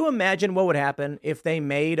 Could you imagine what would happen if they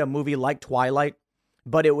made a movie like Twilight,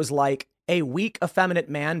 but it was like a weak, effeminate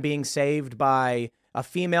man being saved by a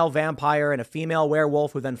female vampire and a female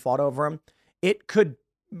werewolf who then fought over him? It could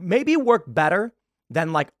maybe work better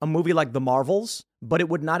than like a movie like The Marvels, but it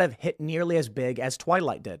would not have hit nearly as big as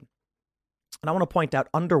Twilight did. And I want to point out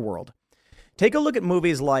Underworld. Take a look at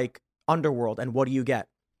movies like Underworld, and what do you get?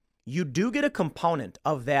 You do get a component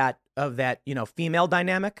of that, female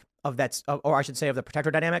dynamic, of that, or I should say of the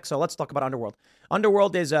protector dynamic. So let's talk about Underworld.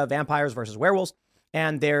 Underworld is vampires versus werewolves.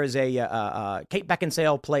 And there's Kate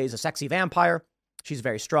Beckinsale plays a sexy vampire. She's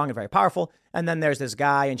very strong and very powerful. And then there's this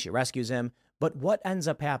guy and she rescues him. But what ends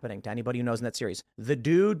up happening to anybody who knows in that series? The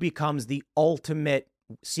dude becomes the ultimate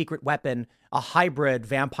secret weapon, a hybrid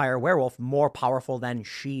vampire werewolf, more powerful than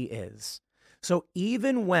she is. So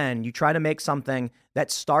even when you try to make something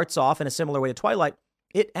that starts off in a similar way to Twilight,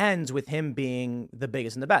 it ends with him being the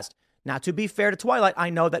biggest and the best. Now, to be fair to Twilight,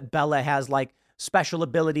 I know that Bella has like special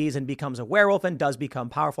abilities and becomes a werewolf and does become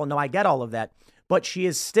powerful. No, I get all of that. But she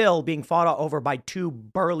is still being fought over by two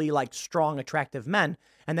burly, like strong, attractive men.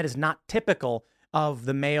 And that is not typical of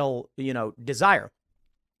the male, desire.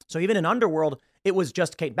 So even in Underworld, it was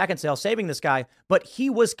just Kate Beckinsale saving this guy, but he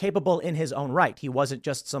was capable in his own right. He wasn't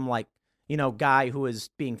just some guy who is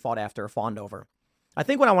being fought after or fawned over. I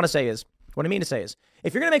think what I mean to say is,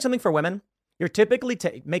 if you're going to make something for women, you're typically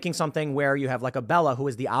making something where you have like a Bella who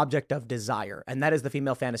is the object of desire. And that is the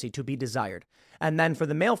female fantasy, to be desired. And then for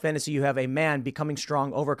the male fantasy, you have a man becoming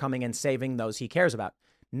strong, overcoming, and saving those he cares about.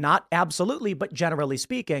 Not absolutely, but generally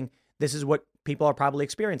speaking, this is what people are probably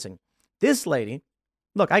experiencing. This lady,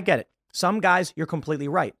 look, I get it. Some guys, you're completely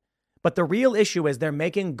right. But the real issue is they're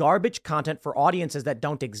making garbage content for audiences that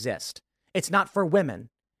don't exist. It's not for women.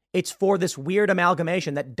 It's for this weird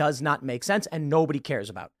amalgamation that does not make sense and nobody cares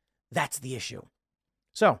about. That's the issue.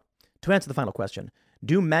 So, to answer the final question,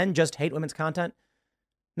 do men just hate women's content?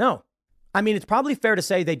 No. I mean, it's probably fair to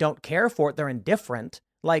say they don't care for it. They're indifferent.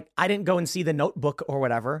 Like, I didn't go and see The Notebook or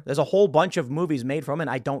whatever. There's a whole bunch of movies made from it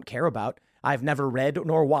I don't care about. I've never read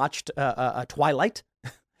nor watched Twilight.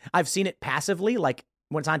 I've seen it passively, like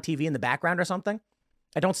when it's on TV in the background or something.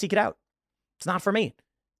 I don't seek it out. It's not for me.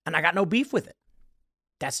 And I got no beef with it.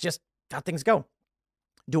 That's just how things go.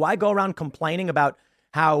 Do I go around complaining about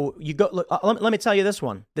how you go? Look, let me tell you this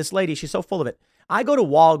one. This lady, she's so full of it. I go to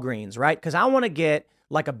Walgreens, right? Because I want to get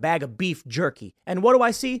like a bag of beef jerky. And what do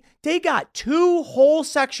I see? They got 2 whole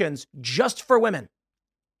sections just for women.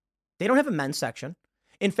 They don't have a men's section.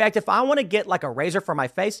 In fact, if I want to get like a razor for my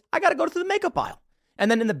face, I got to go to the makeup aisle.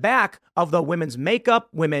 And then in the back of the women's makeup,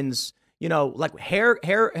 women's, like hair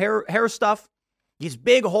stuff, this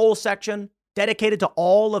big whole section dedicated to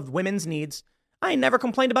all of women's needs. I ain't never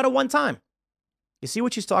complained about it one time. You see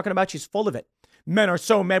what she's talking about? She's full of it. Men are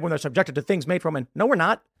so mad when they're subjected to things made from men. No, we're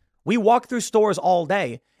not. We walk through stores all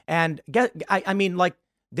day and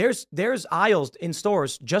there's aisles in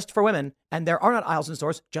stores just for women and there are not aisles in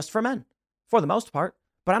stores just for men for the most part,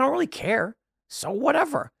 but I don't really care. So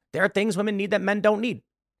whatever. There are things women need that men don't need.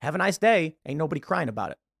 Have a nice day. Ain't nobody crying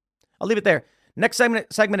about it. I'll leave it there. Next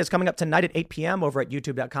segment is coming up tonight at 8 p.m. over at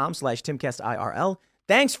youtube.com/TimCastIRL.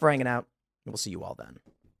 Thanks for hanging out. We'll see you all then.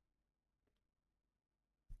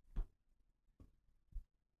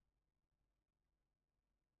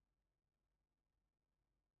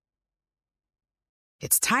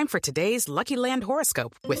 It's time for today's Lucky Land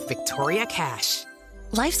horoscope with Victoria Cash.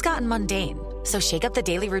 Life's gotten mundane, so shake up the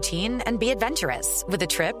daily routine and be adventurous with a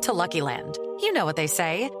trip to Lucky Land. You know what they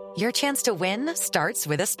say, your chance to win starts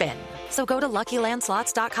with a spin. So go to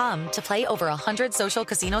LuckyLandSlots.com to play over 100 social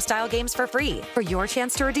casino-style games for free for your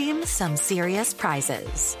chance to redeem some serious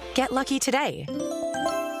prizes. Get lucky today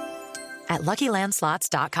at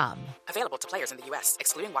LuckyLandSlots.com. Available to players in the U.S.,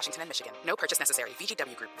 excluding Washington and Michigan. No purchase necessary.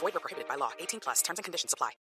 VGW Group. Void where prohibited by law. 18+. Terms and conditions apply.